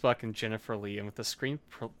Chris Buck and Jennifer Lee, and with a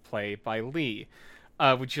screenplay by Lee.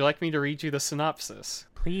 Would you like me to read you the synopsis?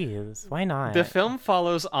 Please, why not? The film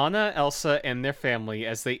follows Anna, Elsa, and their family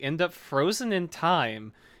as they end up frozen in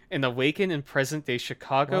time and awaken in present-day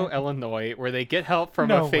Chicago, Illinois, where they get help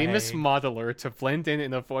from a famous modeler to blend in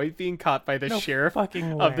and avoid being caught by the sheriff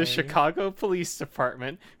of the Chicago Police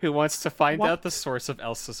Department, who wants to find out the source of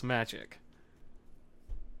Elsa's magic.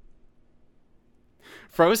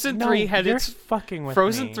 Frozen 3 had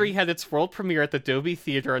its world premiere at the Dolby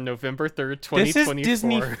Theater on November 3rd, 2024. This is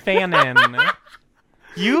Disney fanon.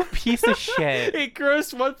 You piece of shit. It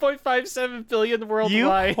grossed $1.57 billion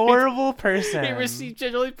worldwide. You horrible person. It received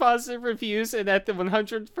generally positive reviews, and at the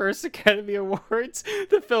 101st Academy Awards,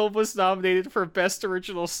 the film was nominated for Best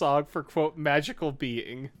Original Song for, quote, Magical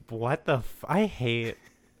Being. What the I hate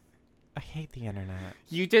the internet.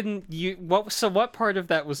 So what part of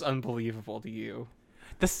that was unbelievable to you?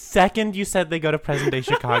 The second you said they go to present-day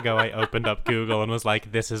Chicago, I opened up Google and was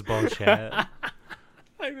like, this is bullshit.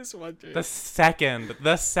 I was wondering. The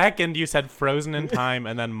second you said Frozen in time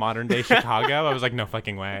and then modern day Chicago, I was like, no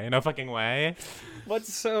fucking way. What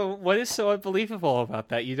is so unbelievable about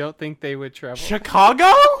that? You don't think they would travel?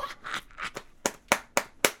 Chicago?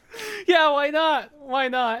 Yeah, why not?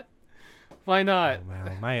 Oh, wow,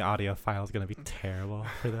 my audio file is going to be terrible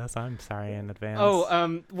for this. I'm sorry in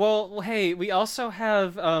advance. Well, hey, we also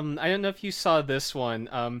have, I don't know if you saw this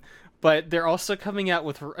one, but they're also coming out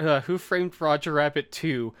with Who Framed Roger Rabbit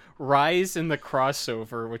 2, Rise in the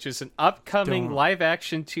Crossover, which is an upcoming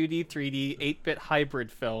live-action 2D, 3D, 8-bit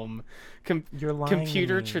hybrid film. You're lying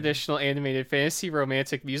computer, traditional, animated, fantasy,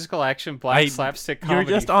 romantic, musical action, black slapstick comedy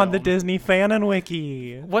You're just film. on the Disney fanon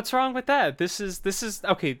wiki. What's wrong with that? This is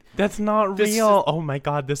okay. That's not real. Oh my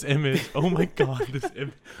god, this image. Oh my god, this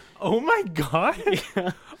image. Oh my god.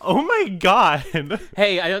 Yeah. Oh my god.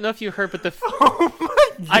 Hey, I don't know if you heard, but oh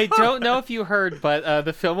my god. I don't know if you heard, but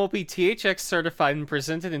the film will be THX certified and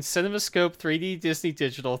presented in CinemaScope 3D, Disney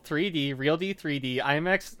Digital 3D, RealD 3D,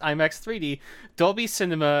 IMAX 3D, Dolby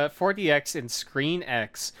Cinema, 4DX, and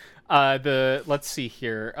ScreenX. Let's see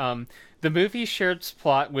here. The movie shared its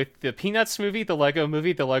plot with the Peanuts movie, the Lego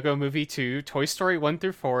Movie 2, Toy Story 1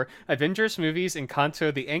 through 4, Avengers movies,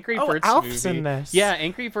 Encanto, the Angry Birds Alf's movie. In this. Yeah,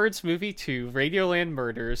 Angry Birds movie 2, Radioland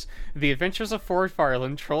Murders, The Adventures of Ford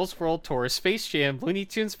Farland, Trolls World Tour, Space Jam, Looney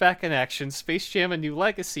Tunes Back in Action, Space Jam: A New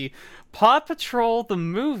Legacy, Paw Patrol the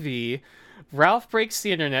movie, Ralph Breaks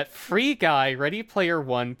the Internet, Free Guy, Ready Player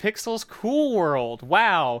One, Pixels, Cool World,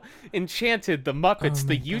 wow, Enchanted, The Muppets,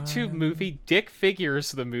 the YouTube movie, Dick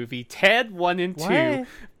Figures the movie, Ted 1 and 2,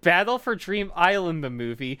 Battle for Dream Island the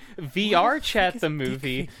movie, VR Chat the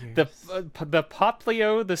movie, the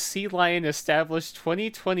Poplio the Sea Lion Established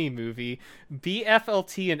 2020 movie,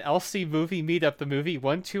 BFLT and LC Movie Meetup the movie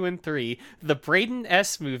 1, 2, and 3, the Braden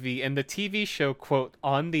S movie, and the TV show, quote,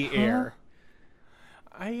 On the Air.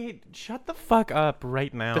 Shut the fuck up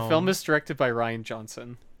right now. The film is directed by Ryan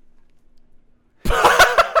Johnson.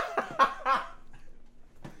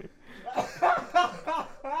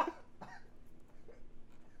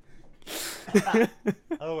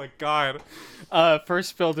 Oh my god.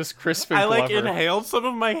 First build is Crispin Glover. I inhaled some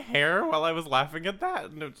of my hair while I was laughing at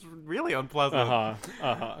that, and it's really unpleasant.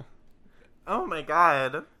 Oh my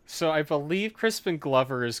god. So I believe Crispin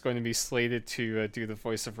Glover is going to be slated to do the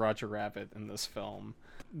voice of Roger Rabbit in this film.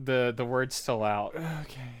 The word's still out.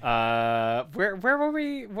 Okay. Where were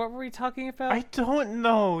we? What were we talking about? I don't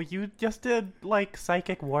know. You just did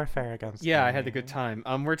psychic warfare against me. I had a good time.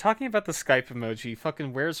 We're talking about the Skype emoji.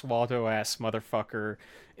 Fucking where's Waldo ass motherfucker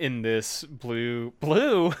in this blue?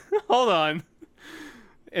 Hold on.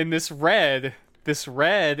 In this red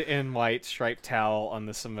and white striped towel on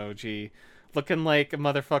this emoji. Looking like a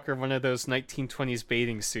motherfucker, one of those 1920s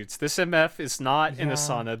bathing suits. This MF is not in a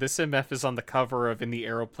sauna. This MF is on the cover of In the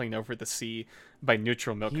Aeroplane Over the Sea by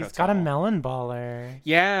Neutral Milk Hotel. He's got a melon baller.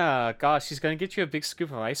 Yeah, gosh, he's going to get you a big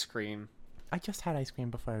scoop of ice cream. I just had ice cream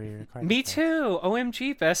before we recorded. Me too!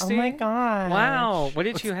 OMG, bestie. Oh my god. Wow, what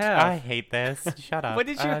did you have? I hate this. Shut up. What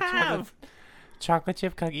did you have? Chocolate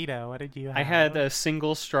chip cookie-dough. What did you have? I had a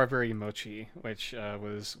single strawberry mochi, which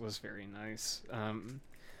was very nice.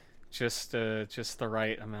 Just the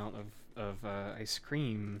right amount of ice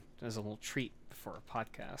cream as a little treat for a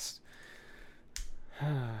podcast.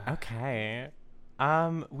 Okay.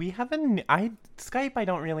 We have Skype. I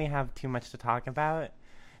don't really have too much to talk about.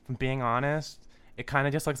 If I'm being honest, it kind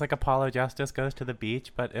of just looks like Apollo Justice Goes to the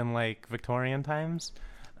Beach, but in Victorian times.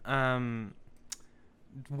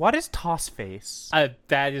 What is Toss Face?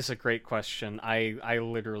 That is a great question. I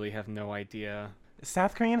literally have no idea.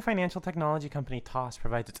 South Korean financial technology company Toss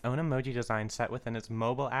provides its own emoji design set within its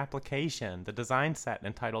mobile application. The design set,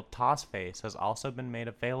 entitled Toss Face, has also been made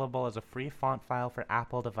available as a free font file for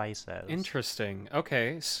Apple devices. Interesting.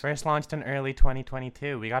 Okay. First launched in early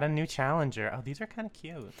 2022. We got a new challenger. Oh, these are kind of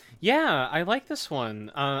cute. Yeah, I like this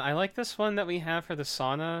one. I like this one that we have for the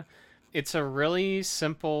sauna. It's a really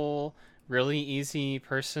simple, really easy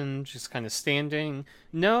person just kind of standing.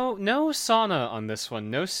 No sauna on this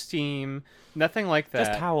one. No steam. Nothing like that.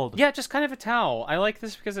 Just toweled. Yeah, just kind of a towel. I like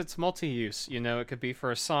this because it's multi-use. It could be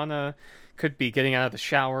for a sauna, could be getting out of the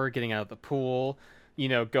shower, getting out of the pool,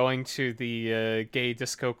 going to the gay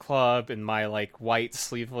disco club in my white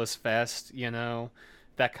sleeveless vest,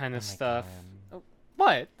 that kind of stuff. Oh,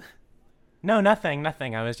 what? No, nothing.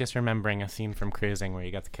 I was just remembering a scene from Cruising where he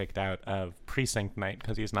gets kicked out of precinct night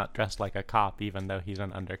because he's not dressed like a cop, even though he's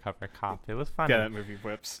an undercover cop. It was funny. Yeah, that movie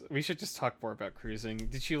whips. We should just talk more about Cruising.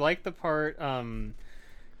 Did you like the part?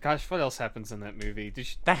 Gosh, what else happens in that movie?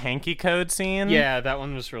 The hanky code scene? Yeah, that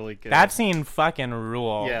one was really good. That scene fucking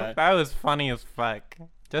ruled. Yeah. That was funny as fuck.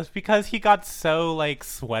 Just because he got so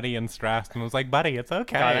sweaty and stressed and was like, buddy, it's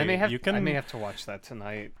okay. God, I may have to watch that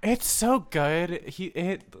tonight. It's so good.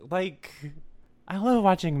 I love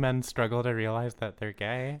watching men struggle to realize that they're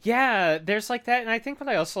gay. Yeah, there's that, and I think what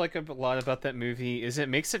I also like a lot about that movie is it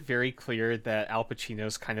makes it very clear that Al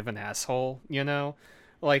Pacino's kind of an asshole,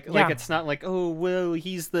 it's not oh, whoa,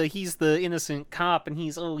 he's the innocent cop and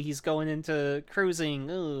he's going into cruising.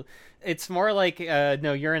 Oh. It's more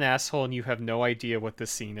no, you're an asshole and you have no idea what the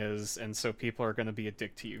scene is, and so people are going to be a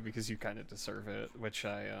dick to you because you kind of deserve it, which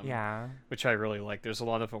I really like. There's a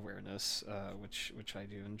lot of awareness, which I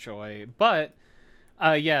do enjoy. But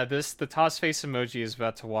the toss face emoji is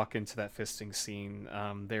about to walk into that fisting scene.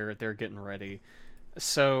 They're getting ready.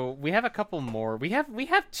 So we have a couple more. We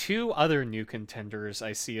have two other new contenders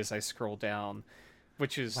I see as I scroll down,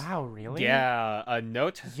 which is wow, really? Yeah, a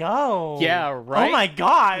note. Yo. Yeah, right. Oh my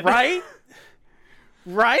god. Right.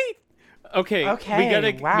 Right. Okay. Okay. We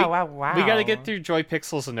gotta get through Joy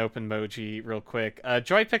Pixels and Open Emoji real quick.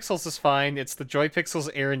 Joy Pixels is fine. It's the Joy Pixels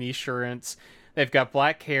Air and Assurance. They've got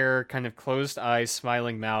black hair, kind of closed eyes,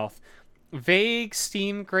 smiling mouth. Vague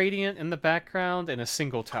steam gradient in the background and a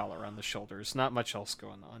single towel around the shoulders. Not much else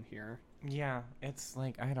going on here. Yeah, it's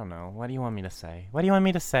I don't know. What do you want me to say?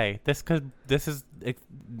 This is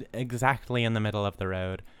exactly in the middle of the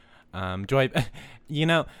road. Joy,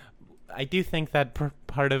 I do think that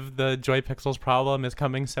part of the Joy Pixels problem is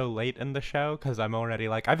coming so late in the show, because I'm already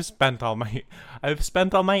like, I've spent all my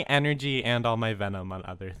energy and all my venom on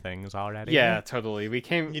other things already. Yeah, totally.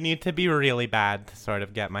 You need to be really bad to sort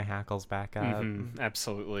of get my hackles back up.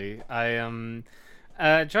 Absolutely.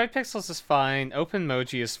 Joy Pixels is fine.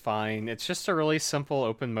 OpenMoji is fine. It's just a really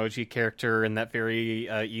simple OpenMoji character in that very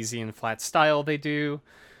easy and flat style they do,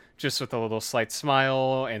 just with a little slight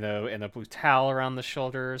smile and a blue towel around the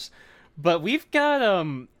shoulders. But we've got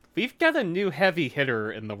a new heavy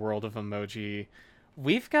hitter in the world of emoji.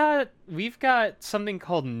 We've got something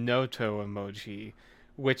called Noto emoji,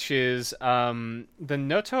 which is the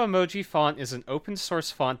Noto emoji font is an open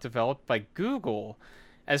source font developed by Google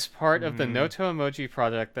as part of the Noto emoji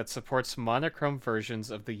product that supports monochrome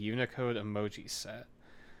versions of the Unicode emoji set.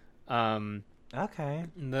 Okay.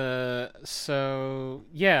 So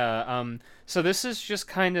this is just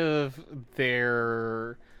kind of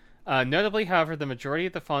their. Notably, however, the majority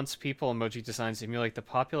of the font's people emoji designs emulate the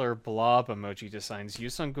popular blob emoji designs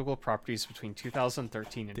used on Google properties between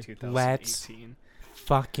 2013 and 2018. Let's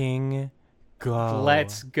fucking go.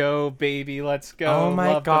 Let's go, baby. Let's go. Oh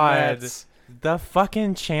my Love god. The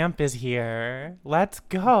fucking champ is here. Let's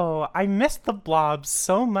go. I missed the blob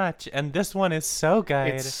so much, and this one is so good.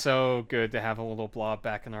 It's so good to have a little blob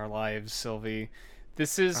back in our lives, Sylvie.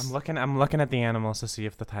 This is. I'm looking at the animals to see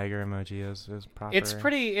if the tiger emoji is proper. It's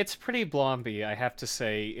pretty blobby, I have to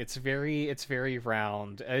say. It's very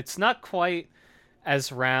round. It's not quite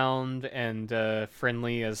as round and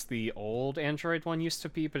friendly as the old Android one used to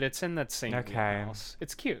be, but it's in that same wheelhouse.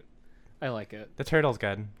 It's cute. I like it. The turtle's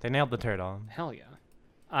good. They nailed the turtle. Hell yeah.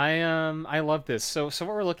 I love this. So what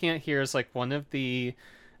we're looking at here is like one of the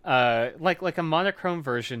like a monochrome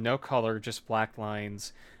version, no color, just black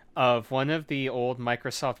lines, of one of the old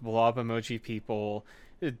Microsoft blob emoji people,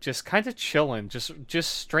 just kind of chilling, just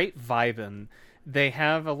straight vibing. They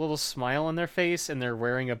have a little smile on their face and they're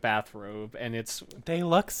wearing a bathrobe, and they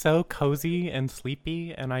look so cozy and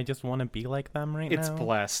sleepy, and I just want to be like them right now. It's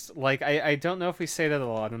blessed. Like I don't know if we say that a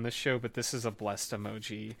lot on this show, but this is a blessed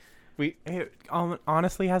emoji. It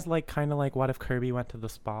honestly has like kind of like what if Kirby went to the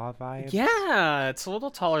spa vibe. Yeah, it's a little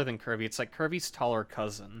taller than Kirby. It's like Kirby's taller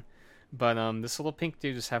cousin. But this little pink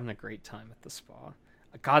dude is having a great time at the spa.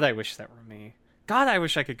 God, I wish that were me. God, I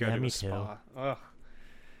wish I could go to a spa. Ugh.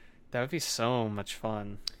 That would be so much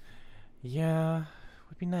fun. Yeah, it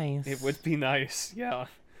would be nice. It would be nice, yeah.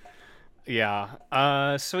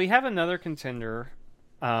 Yeah. So we have another contender.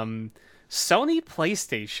 Sony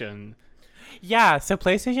PlayStation. Yeah, so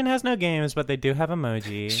PlayStation has no games, but they do have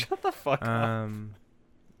emoji. Shut the fuck up.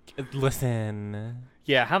 Listen.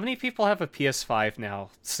 Yeah, how many people have a PS5 now?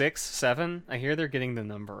 6? 7? I hear they're getting the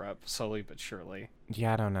number up slowly but surely.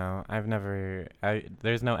 Yeah, I don't know.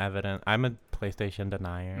 There's no evidence. I'm a PlayStation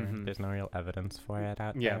denier. Mm-hmm. There's no real evidence for it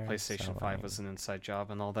out there. Yeah, PlayStation 5 was an inside job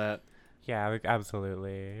and all that. Yeah,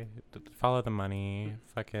 absolutely. Follow the money.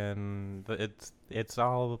 Fucking, it's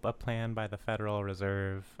all a plan by the Federal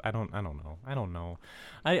Reserve. I don't know.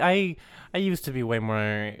 I used to be way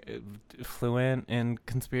more fluent in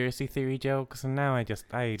conspiracy theory jokes, and now it's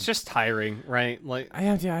just tiring, right? Like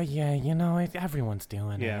everyone's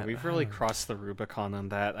doing it. Yeah, we've really crossed the Rubicon on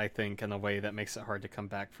that, I think, in a way that makes it hard to come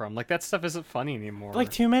back from. Like, that stuff isn't funny anymore.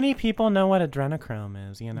 Like, too many people know what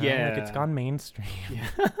adrenochrome is, you know? Yeah. Like, it's gone mainstream. Yeah.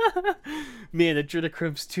 Man,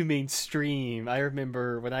 adrenochrome's too mainstream. I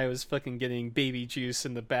remember when I was fucking getting baby juice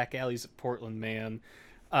in the back alleys of Portland, man.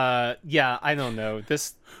 Yeah, I don't know.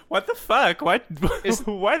 This. What the fuck? Why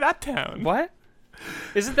that town? What?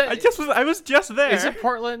 Isn't that? I was just there. Is it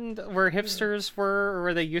Portland where hipsters were, or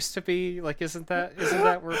where they used to be? Like, isn't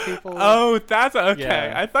that where people? Oh, that's okay.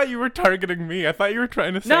 Yeah. I thought you were targeting me. I thought you were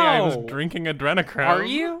trying to say I was drinking adrenochrome. Are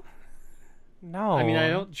you? No. I mean, I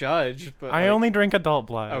don't judge, but I only drink adult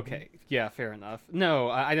blood. Okay. Yeah, fair enough. No,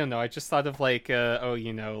 I don't know. I just thought of like,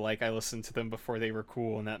 like I listened to them before they were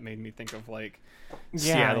cool, and that made me think of like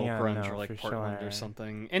Seattle grunge or like Portland or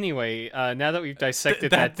something. Anyway, now that we've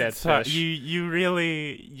dissected that dead fish,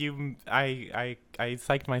 I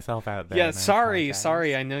psyched myself out there. Yeah,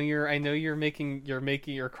 sorry. I know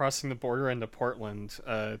you're crossing the border into Portland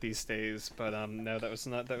these days, but no, that was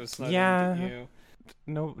not you.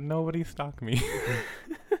 No, nobody stalk me.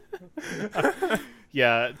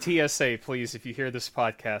 Yeah, TSA, please. If you hear this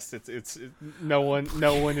podcast, it's no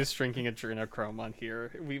one is drinking adrenochrome on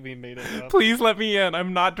here. We made it up. Please let me in.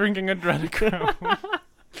 I'm not drinking adrenochrome.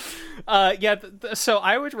 So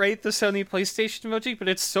I would rate the Sony PlayStation emoji, but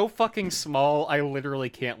it's so fucking small. I literally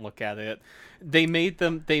can't look at it. They made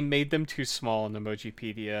them too small in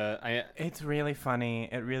Emojipedia. It's really funny.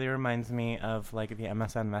 It really reminds me of like the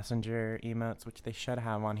MSN Messenger emotes, which they should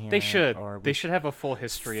have on here. They should. They should have a full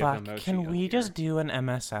history of emoji. Can we just do an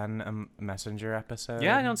MSN Messenger episode?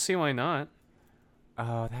 Yeah, I don't see why not.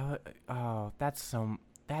 That's so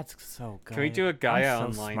good. Can we do a Gaia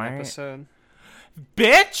Online episode?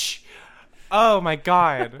 Bitch! Oh my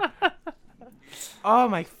god. Oh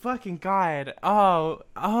my fucking god.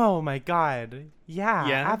 Oh my god. Yeah,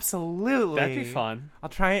 absolutely. That'd be fun. I'll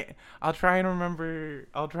try and remember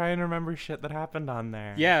shit that happened on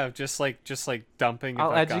there. Yeah, just like dumping.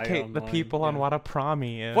 I'll educate the people on what a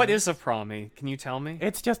promi is. What is a promi? Can you tell me?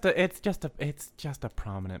 It's just a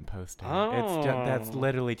prominent poster. Oh. That's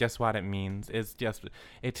literally just what it means.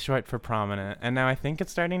 It's short for prominent. And now I think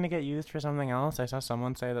it's starting to get used for something else. I saw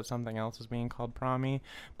someone say that something else is being called promi,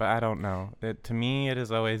 but I don't know. To me, it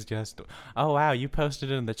is always just, oh wow, you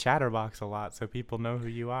posted it in the chatterbox a lot, so people know who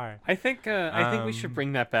you are. I think we should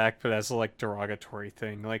bring that back, but as a like derogatory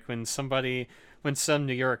thing. Like when some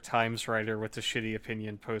New York Times writer with a shitty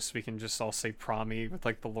opinion posts, we can just all say promi with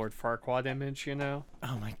like the Lord Farquaad image, you know?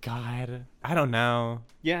 Oh my god. I don't know.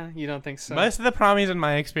 Yeah, you don't think so? Most of the promis in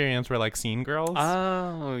my experience were like scene girls.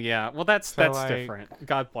 Oh yeah. Well, that's like, different.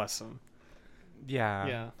 God bless them. Yeah.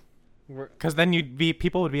 Yeah. Because then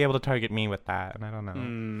people would be able to target me with that, and I don't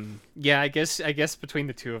know. Yeah, I guess between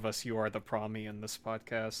the two of us, you are the promi in this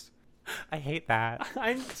podcast. I hate that.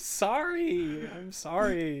 I'm sorry.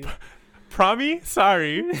 Promi?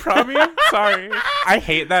 Sorry. Promi? Sorry. I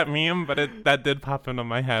hate that meme, but that did pop into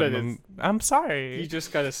my head. I'm sorry. You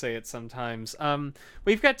just gotta say it sometimes.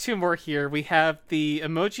 We've got two more here. We have the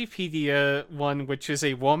Emojipedia one, which is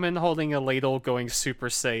a woman holding a ladle going Super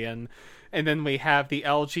Saiyan. And then we have the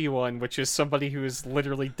LG one, which is somebody who has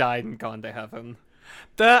literally died and gone to heaven.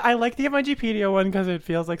 I like the Emojipedia one because it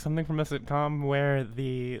feels like something from a sitcom where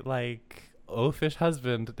the like oafish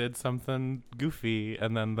husband did something goofy,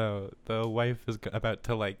 and then the wife is about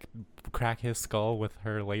to like crack his skull with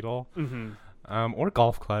her ladle. Mm-hmm. Or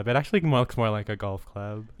golf club. It actually looks more like a golf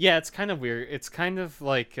club. Yeah, it's kind of weird. It's kind of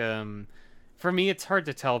like for me, it's hard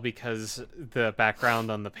to tell because the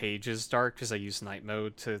background on the page is dark because I use night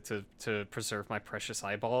mode to preserve my precious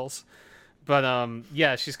eyeballs. But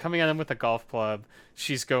yeah, she's coming at him with a golf club.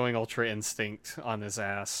 She's going Ultra Instinct on his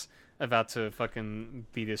ass, about to fucking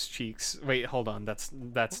beat his cheeks. Wait, hold on. That's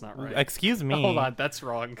not right. Excuse me. Hold on, that's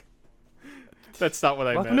wrong. That's not what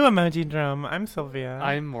I meant. Welcome to Emoji Drum. I'm Sylvia.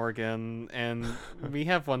 I'm Morgan, and we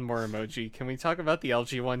have one more emoji. Can we talk about the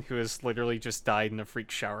LG one who has literally just died in a freak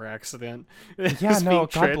shower accident? Yeah, no,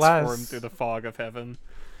 God bless. Transformed through the fog of heaven.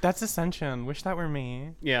 That's Ascension. Wish that were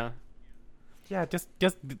me. Yeah. Yeah, just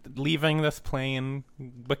leaving this plane,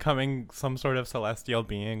 becoming some sort of celestial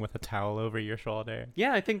being with a towel over your shoulder.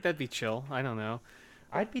 Yeah, I think that'd be chill. I don't know.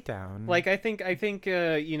 I'd be down. Like, I think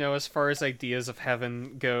as far as ideas of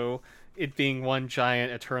heaven go, it being one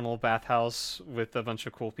giant eternal bathhouse with a bunch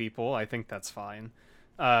of cool people, I think that's fine.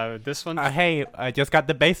 This one... hey, I just got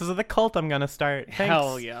the basis of the cult I'm gonna start. Thanks.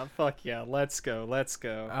 Hell yeah, fuck yeah, let's go.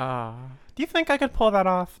 Do you think I could pull that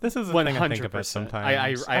off? This is a 100%. thing I think about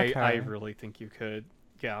sometimes. I really think you could.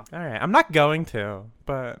 Yeah. All right. I'm not going to,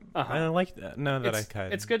 but Uh-huh. I like know that I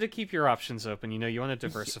could. It's good to keep your options open. You know, you want to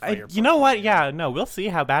diversify your. You know what? Yeah. No, we'll see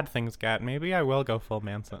how bad things get. Maybe I will go full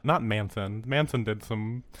Manson. Not Manson. Manson did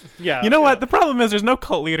some. Yeah. You know what? The problem is there's no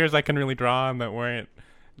cult leaders I can really draw on that weren't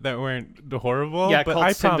horrible. Yeah, but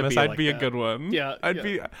I promise I'd be a good one. Yeah.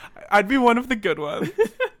 I'd be one of the good ones.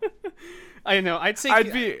 I know. I'd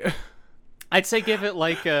say give it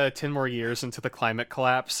like 10 more years into the climate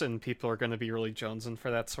collapse, and people are going to be really jonesing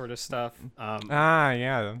for that sort of stuff.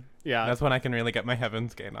 Yeah. Yeah. That's when I can really get my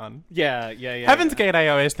Heaven's Gate on. Yeah. Heaven's Gate I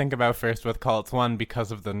always think about first with cults. One,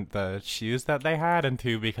 because of the shoes that they had, and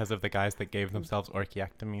two, because of the guys that gave themselves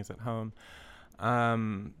orchiectomies at home.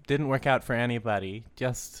 Didn't work out for anybody.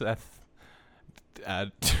 Just...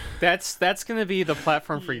 That's going to be the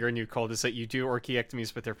platform for your new cult, is that you do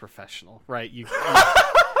orchiectomies, but they're professional, right? You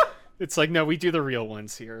It's like, no, we do the real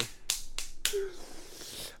ones here.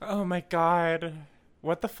 Oh my god.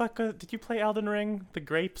 What the fuck? Did you play Elden Ring? The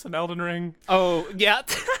grapes in Elden Ring? Oh, yeah.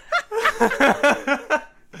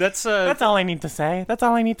 That's all I need to say.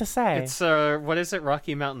 It's, what is it?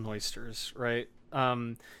 Rocky Mountain Oysters, right?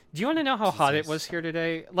 Do you want to know how hot it was here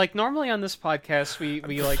today? Like, normally on this podcast, we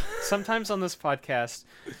like, sometimes on this podcast,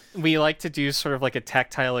 we like to do sort of like a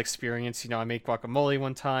tactile experience. You know, I make guacamole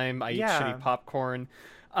one time. I eat shitty popcorn.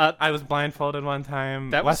 I was blindfolded one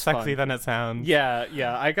time. That Less was sexy fun. than it sounds.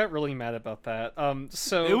 Yeah, I got really mad about that.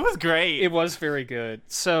 So it was great. It was very good.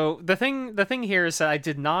 So the thing here is that I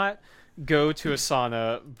did not go to a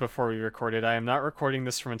sauna before we recorded. I am not recording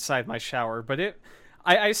this from inside my shower, but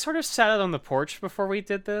I sort of sat out on the porch before we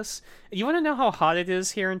did this. You want to know how hot it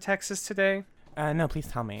is here in Texas today? No, please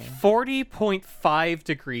tell me. 40.5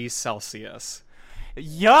 degrees Celsius.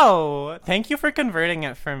 Yo, thank you for converting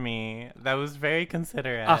it for me. That was very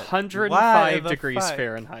considerate. 105 degrees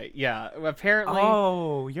Fahrenheit. Yeah, apparently.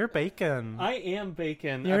 Oh, you're bacon. I am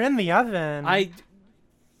bacon. You're in the oven.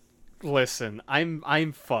 Listen,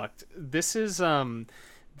 I'm fucked. This is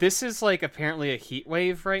like apparently a heat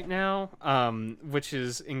wave right now, which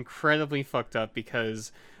is incredibly fucked up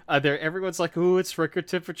because everyone's like, "Ooh, it's record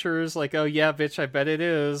temperatures." Like, "Oh yeah, bitch, I bet it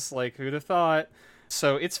is." Like, who'd have thought?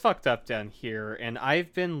 So it's fucked up down here, and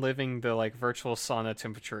I've been living the like virtual sauna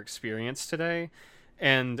temperature experience today,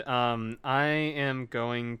 and I am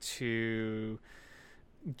going to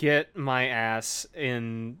get my ass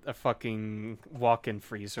in a fucking walk-in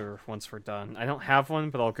freezer once we're done. I don't have one,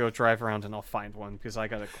 but I'll go drive around and I'll find one because I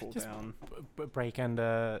gotta cool down. Break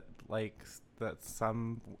into like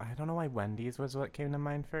I don't know why Wendy's was what came to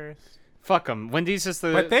mind first. Fuck them. Wendy's is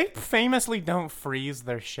the... But they famously don't freeze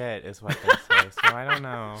their shit, is what they say, so I don't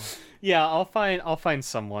know. Yeah, I'll find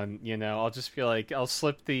someone, you know. I'll just be like, I'll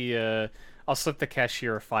slip the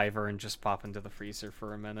cashier a $5 and just pop into the freezer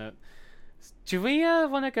for a minute. Do we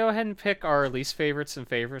want to go ahead and pick our least favorites and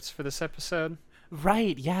favorites for this episode?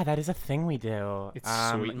 Right, yeah, that is a thing we do. It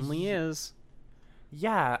certainly is.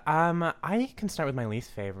 Yeah, I can start with my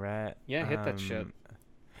least favorite. Yeah, hit that shit.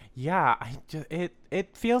 Yeah, it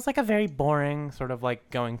feels like a very boring sort of like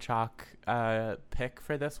going chalk pick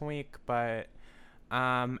for this week, but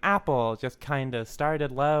Apple just kind of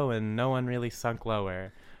started low and no one really sunk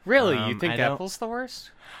lower. Really? You think Apple's the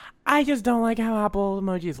worst? I just don't like how Apple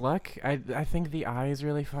emojis look. I think the eyes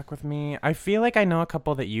really fuck with me. I feel like I know a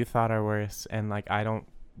couple that you thought are worse, and like I don't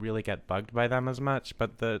really get bugged by them as much,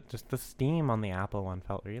 but the steam on the Apple one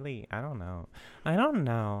felt really, I don't know.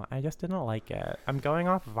 I just didn't like it. I'm going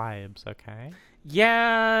off vibes, okay?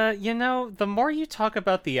 Yeah, you know, the more you talk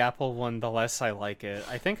about the Apple one, the less I like it.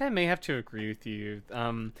 I think I may have to agree with you.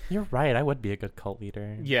 You're right. I would be a good cult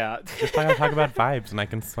leader. Yeah. Just talk about vibes, and I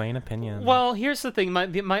can sway an opinion. Well, here's the thing.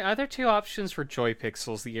 My other two options were Joy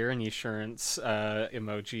Pixels, the ear and assurance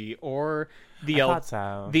emoji, or the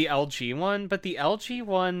LG one. But the LG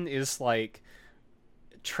one is like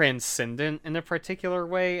transcendent in a particular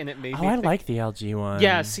way, and it made me think... like the LG one.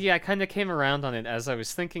 Yeah, see, I kind of came around on it as I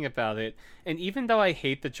was thinking about it, and even though I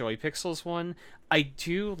hate the Joy Pixels one, I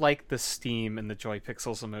do like the Steam and the Joy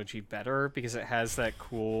Pixels emoji better because it has that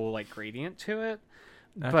cool like gradient to it.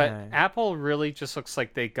 Okay. But Apple really just looks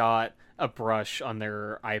like they got a brush on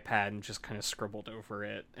their iPad and just kind of scribbled over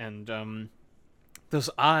it, and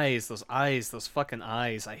those those fucking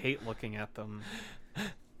eyes, I hate looking at them.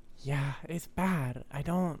 Yeah, it's bad. I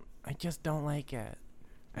just don't like it.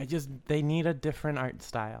 They need a different art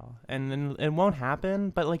style, and then it won't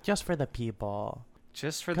happen. But like, just for the people,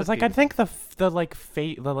 because like I think the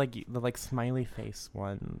smiley face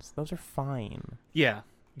ones, those are fine. Yeah.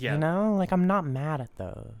 You know, like I'm not mad at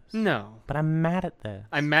those. No, but I'm mad at this.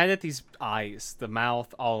 I'm mad at these eyes, the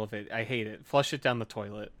mouth, all of it. I hate it. Flush it down the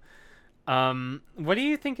toilet. What do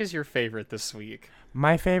you think is your favorite this week?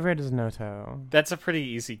 My favorite is Noto. That's a pretty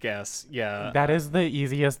easy guess. Yeah. That is the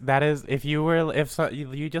easiest. That is,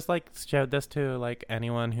 you just like showed this to like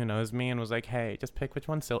anyone who knows me and was like, hey, just pick which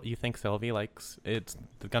one you think Sylvie likes. It's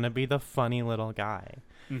gonna be the funny little guy.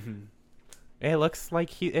 Mm-hmm. It looks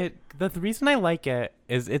like the reason I like it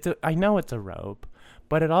is I know it's a robe,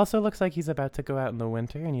 but it also looks like he's about to go out in the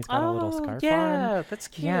winter, and he's got a little scarf on. Yeah, that's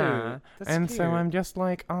cute. Yeah, cute. So I'm just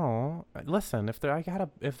like, oh, listen, if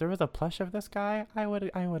there was a plush of this guy, I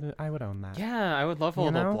would own that. Yeah, I would love a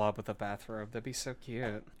little blob with a bathrobe. That'd be so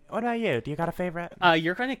cute. What about you? Do you got a favorite?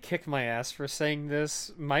 You're gonna kick my ass for saying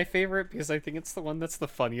this. My favorite, because I think it's the one that's the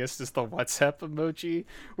funniest, is the WhatsApp emoji,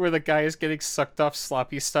 where the guy is getting sucked off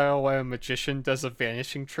sloppy style while a magician does a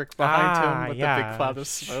vanishing trick behind him with a big cloud of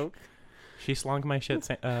smoke. She slunk my shit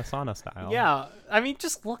sauna style. Yeah, I mean,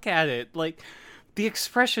 just look at it. Like, the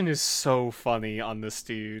expression is so funny on this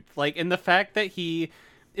dude. Like, and the fact that he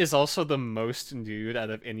is also the most nude out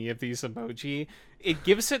of any of these emoji, it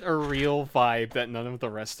gives it a real vibe that none of the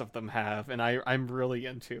rest of them have, and I'm really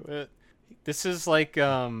into it. This is like,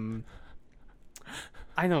 I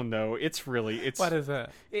don't know. It's what is it?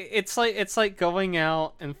 It's like going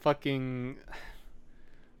out and fucking...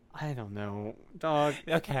 I don't know, dog.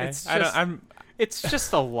 Okay. It's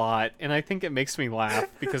just a lot, and I think it makes me laugh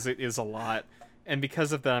because it is a lot. And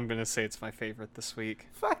because of that, I'm going to say it's my favorite this week.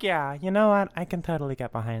 Fuck yeah. You know what? I can totally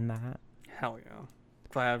get behind that. Hell yeah.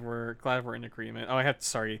 we're in agreement. Oh,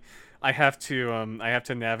 I have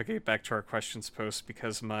to navigate back to our questions post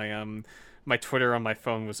because my Twitter on my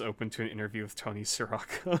phone was open to an interview with Tony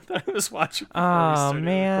Sirocco that I was watching before we started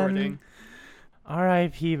recording.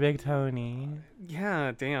 R.I.P. Big Tony.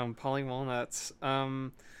 Yeah, damn, Polly Walnuts.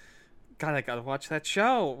 God, I gotta watch that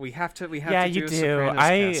show. We have to. Yeah, to you do. A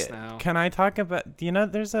cast now. Can I talk about?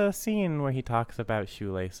 There's a scene where he talks about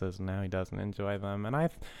shoelaces and how he doesn't enjoy them, and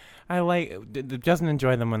doesn't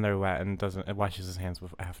enjoy them when they're wet and doesn't washes his hands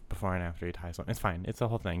before and after he ties them. It's fine. It's the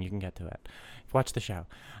whole thing. You can get to it. Watch the show.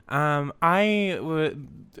 For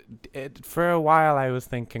a while I was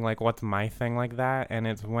thinking like, what's my thing like that? And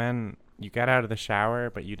it's when you get out of the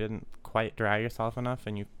shower but you didn't quite dry yourself enough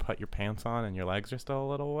and you put your pants on and your legs are still a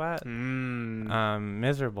little wet.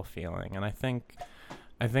 Miserable feeling. And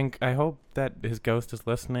I hope that his ghost is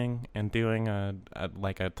listening and doing a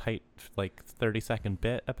tight 30-second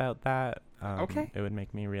bit about that. Okay. It would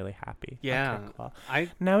make me really happy. Yeah. Okay, cool.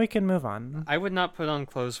 Now we can move on. I would not put on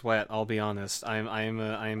clothes wet, I'll be honest. I am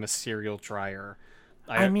a serial dryer.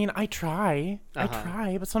 I try,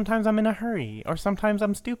 but sometimes I'm in a hurry, or sometimes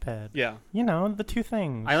I'm stupid. Yeah. The two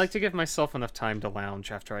things. I like to give myself enough time to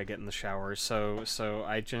lounge after I get in the shower, so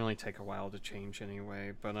I generally take a while to change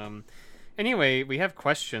anyway. But anyway, we have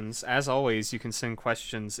questions. As always, you can send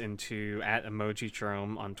questions into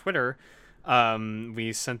 @EmojiDrome on Twitter.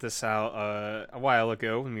 We sent this out a while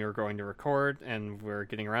ago when we were going to record, and we're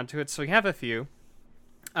getting around to it, so we have a few.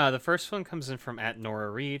 The first one comes in from @Nora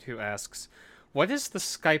Reed, who asks, what is the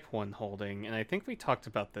Skype one holding? And I think we talked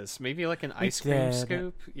about this. Maybe like an ice cream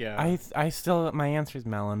scoop? Yeah. My answer is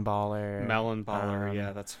Melon Baller. Melon Baller,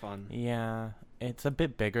 yeah, that's fun. Yeah. It's a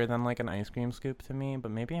bit bigger than like an ice cream scoop to me,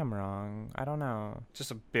 but maybe I'm wrong. I don't know.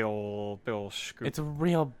 Just a Bill scoop. It's a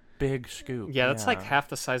real big scoop. Yeah, that's like half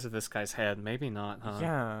the size of this guy's head. Maybe not, huh?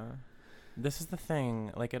 Yeah. This is the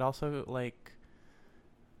thing. Like, it also,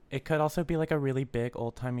 it could also be like a really big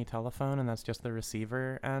old-timey telephone, and that's just the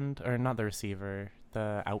receiver end, or not the receiver,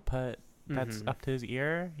 the output that's up to his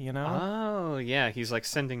ear, Oh, yeah, he's like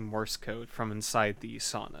sending Morse code from inside the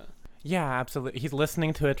sauna. Yeah, absolutely. He's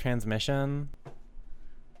listening to a transmission.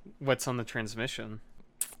 What's on the transmission?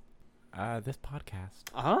 This podcast.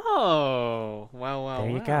 Oh, well. There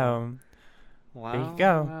you go. Wow. There you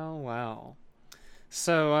go. Wow.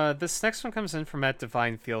 So this next one comes in from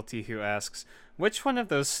 @DivineFealty, who asks, which one of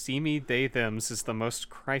those steamy they-thems is the most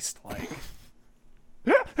Christ-like?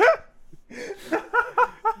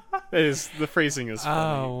 The phrasing is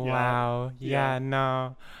funny. Oh, yeah. Wow. Yeah,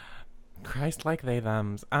 no. Christ-like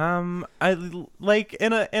they-thems. I like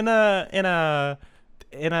in a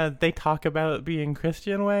they talk about being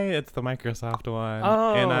Christian way, it's the Microsoft one.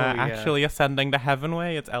 Oh, in a actually ascending to heaven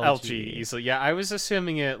way, it's LG. LG easily. Yeah, I was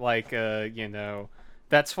assuming it like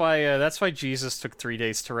that's why Jesus took 3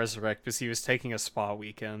 days to resurrect, because he was taking a spa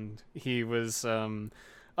weekend. He was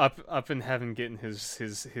up in heaven getting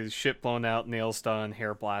his shit blown out, nails done,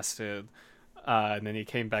 hair blasted, and then he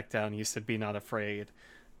came back down and he said, "Be not afraid,"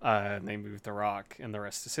 and they moved the rock, and the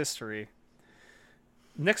rest is history.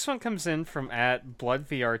 Next one comes in from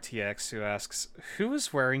 @BloodVRTX, who asks, who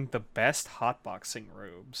is wearing the best hotboxing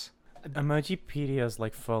robes? Emojipedia is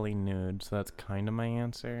like fully nude, so that's kind of my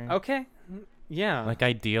answer. Okay. Yeah. Like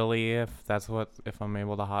ideally, if I'm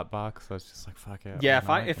able to hotbox, so it's just like fuck it. Yeah,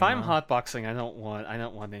 if I'm hotboxing, I don't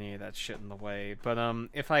want any of that shit in the way. But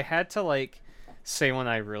if I had to like say one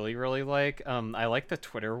I really really like, I like the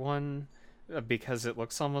Twitter one. Because it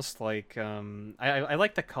looks almost like I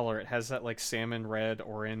like the color. It has that like salmon red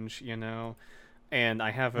orange, and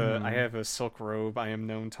I have a silk robe I am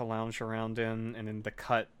known to lounge around in, and then the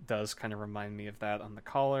cut does kind of remind me of that on the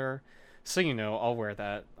collar. So I'll wear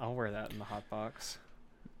that in the hot box.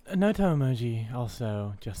 Noto emoji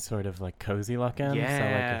also just sort of like cozy looking.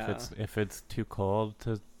 Yeah. So like if it's too cold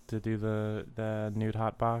to do the nude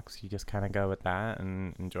hot box, you just kind of go with that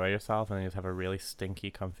and enjoy yourself, and then you just have a really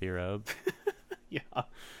stinky comfy robe. Yeah.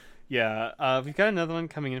 We've got another one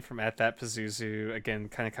coming in from @ThatPazuzu. Again,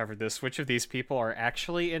 kind of covered this. Which of these people are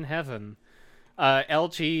actually in heaven?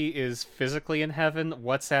 LG is physically in heaven.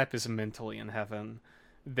 WhatsApp is mentally in heaven.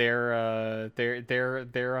 They're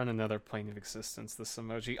on another plane of existence. This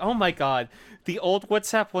emoji. Oh my god, the old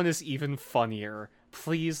WhatsApp one is even funnier.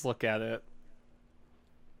 Please look at it.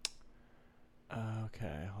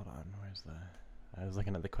 Okay, hold on. I was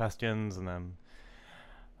looking at the questions, and then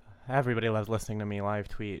everybody loves listening to me live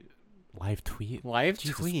tweet.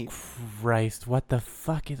 Jesus Christ, what the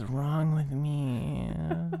fuck is wrong with me?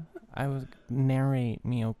 I was narrate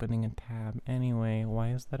me opening a tab. Anyway, why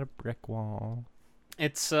is that a brick wall?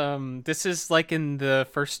 It's this is like in the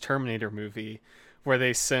first Terminator movie where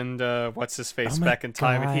they send what's his face back in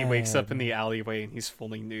time, and he wakes up in the alleyway and he's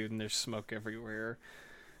fully nude and there's smoke everywhere.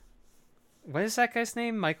 What is that guy's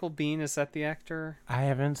name? Michael Biehn, is that the actor? I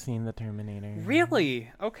haven't seen The Terminator. Really?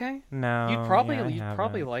 Okay. No. You'd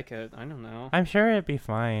probably like it. I don't know. I'm sure it'd be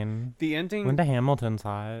fine. The ending. Linda Hamilton's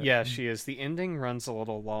hot. Yeah, she is. The ending runs a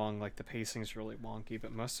little long. Like the pacing's really wonky,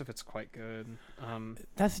 but most of it's quite good.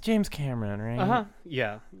 That's James Cameron, right? Uh-huh.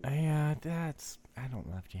 Yeah. I don't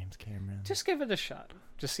love James Cameron. Just give it a shot.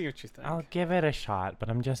 Just see what you think. I'll give it a shot, but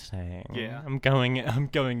I'm just saying. Yeah. I'm going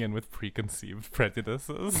in with preconceived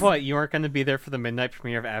prejudices. What, you aren't going to be there for the midnight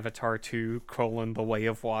premiere of Avatar 2, The Way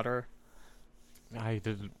of Water? I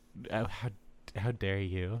did. How dare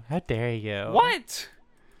you? How dare you? What?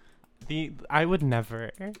 I would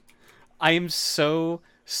never. I am so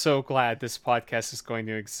glad this podcast is going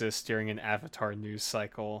to exist during an Avatar news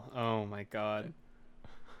cycle. Oh my god.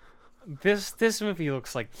 This movie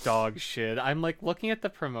looks like dog shit. I'm like looking at the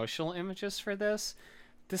promotional images for this.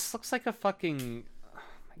 This looks like a fucking... Oh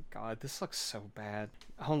my god, this looks so bad.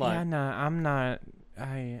 Hold on. Yeah, no, I'm not...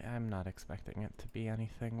 I'm not expecting it to be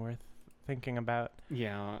anything worth thinking about.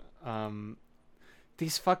 Yeah,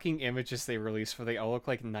 these fucking images they release where they all look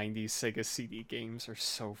like 90s Sega CD games are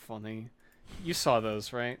so funny. You saw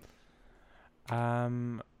those, right?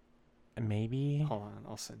 Maybe. Hold on,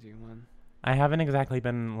 I'll send you one. I haven't exactly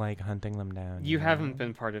been like hunting them down. You haven't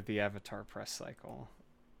been part of the Avatar press cycle.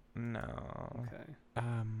 No. Okay.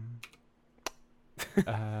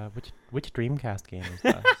 Which Dreamcast game is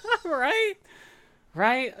that?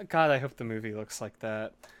 Right? God, I hope the movie looks like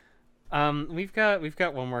that. We've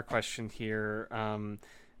got one more question here.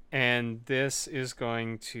 And this is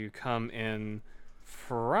going to come in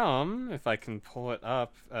from, if I can pull it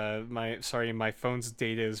up, my phone's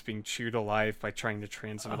data is being chewed alive by trying to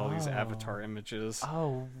transmit all these Avatar images.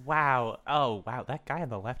 Oh wow, that guy on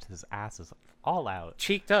the left, his ass is all out.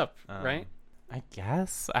 Cheeked up, right? I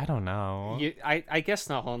guess. I don't know. I guess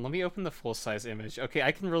not. Hold on, let me open the full-size image. Okay,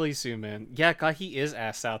 I can really zoom in. Yeah, God, he is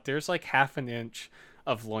ass out. There's like half an inch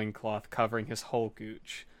of loincloth covering his whole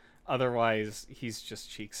gooch. Otherwise, he's just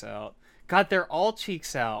cheeks out. God, they're all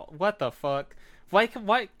cheeks out. What the fuck? Why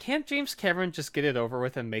can't James Cameron just get it over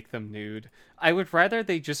with and make them nude? I would rather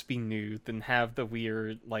they just be nude than have the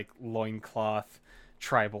weird, like, loincloth,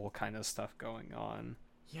 tribal kind of stuff going on.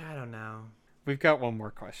 Yeah, I don't know. We've got one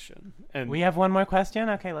more question. And we have one more question?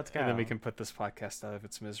 Okay, let's go. And then we can put this podcast out of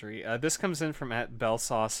its misery. This comes in from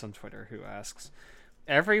 @BellSauce on Twitter, who asks,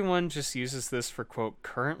 everyone just uses this for, quote,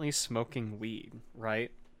 currently smoking weed,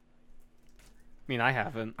 right? I mean, I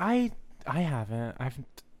haven't. I haven't.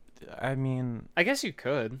 I mean, I guess you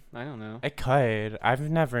could. I don't know. I could.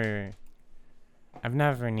 I've never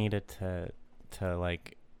needed to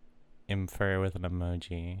like infer with an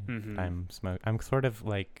emoji. Mm-hmm. I'm sort of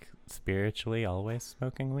like spiritually always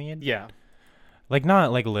smoking weed. Yeah. Like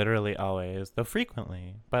not like literally always, though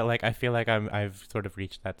frequently. But like I feel like I've sort of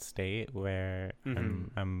reached that state where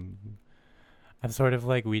I've sort of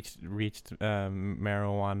like reached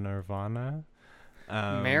marijuana nirvana.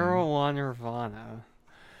 Marijuana nirvana.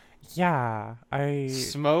 Yeah, I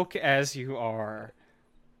smoke as you are.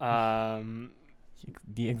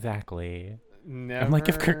 Exactly. Never... I'm like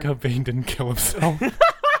if Kurt Cobain didn't kill himself. You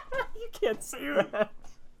can't say that.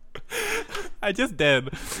 I just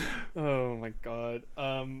did. Oh my god.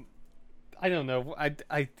 I don't know.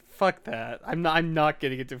 I fuck that. I'm not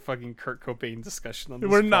getting into fucking Kurt Cobain discussion on this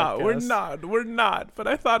podcast. We're not. But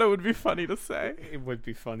I thought it would be funny to say. It would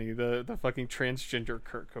be funny. The fucking transgender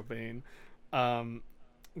Kurt Cobain.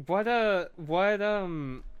 What the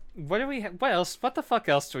fuck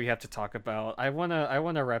else do we have to talk about? I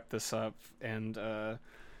wanna wrap this up and I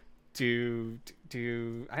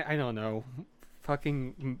don't know,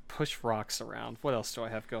 fucking push rocks around. What else do I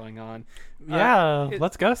have going on?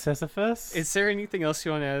 Let's go, Sisyphus. Is there anything else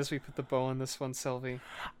you want to add as we put the bow on this one, Sylvie?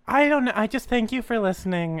 I don't know. I just thank you for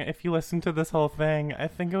listening. If you listened to this whole thing, I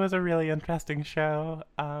think it was a really interesting show.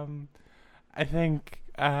 I think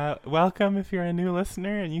welcome if you're a new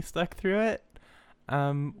listener and you stuck through it.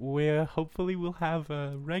 We hopefully will have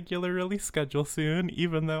a regular release schedule soon,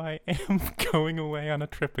 even though I am going away on a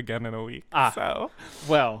trip again in a week. So,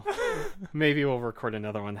 well, maybe we'll record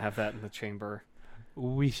another one, have that in the chamber.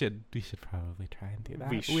 We should probably try and do that.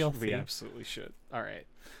 We absolutely should. All right.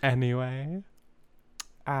 Anyway,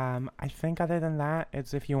 I think other than that,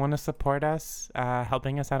 it's if you want to support us,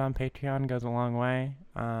 helping us out on Patreon goes a long way.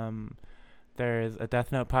 There's a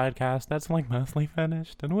Death Note podcast that's like mostly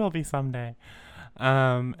finished and will be someday.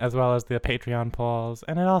 As well as the Patreon polls.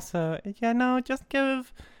 And it also, just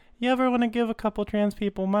give, you ever want to give a couple trans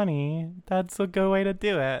people money, that's a good way to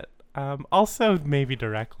do it. Also, maybe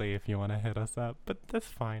directly if you want to hit us up, but that's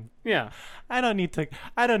fine. Yeah. I don't need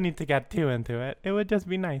to get too into it. It would just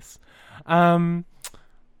be nice.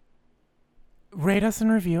 Rate us and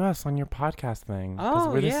review us on your podcast thing.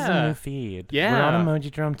 This is a new feed. Yeah. We're on Emoji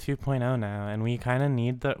Drome 2.0 now, and we kind of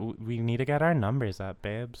need to get our numbers up,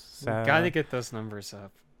 babes. So we gotta get those numbers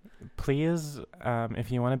up. Please,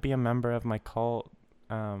 if you want to be a member of my cult,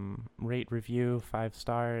 rate, review 5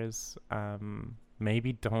 stars.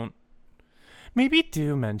 Maybe do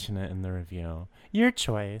mention it in the review. Your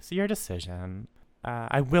choice, your decision.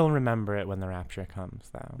 I will remember it when the rapture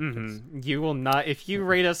comes, though. Mm-hmm. You will not. If you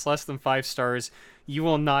rate us less than 5 stars, you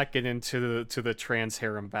will not get into the trans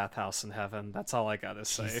harem bathhouse in heaven. That's all I gotta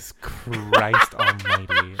say. Jesus Christ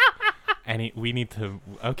Almighty! We need to.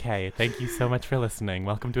 Okay, thank you so much for listening.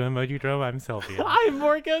 Welcome to Emoji Drome. I'm Sylvia. I'm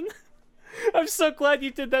Morgan. I'm so glad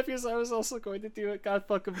you did that because I was also going to do it. God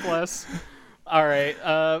fucking bless. All right.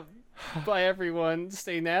 Bye, everyone.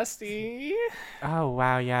 Stay nasty. Oh,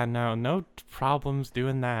 wow. Yeah, no problems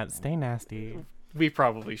doing that. Stay nasty. We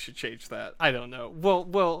probably should change that. I don't know.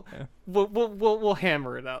 We'll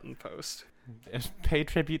hammer it out in post. Pay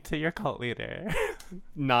tribute to your cult leader.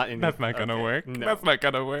 That's not gonna work. No. That's not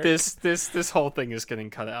gonna work. This whole thing is getting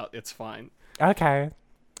cut out. It's fine. Okay.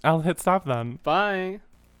 I'll hit stop then. Bye.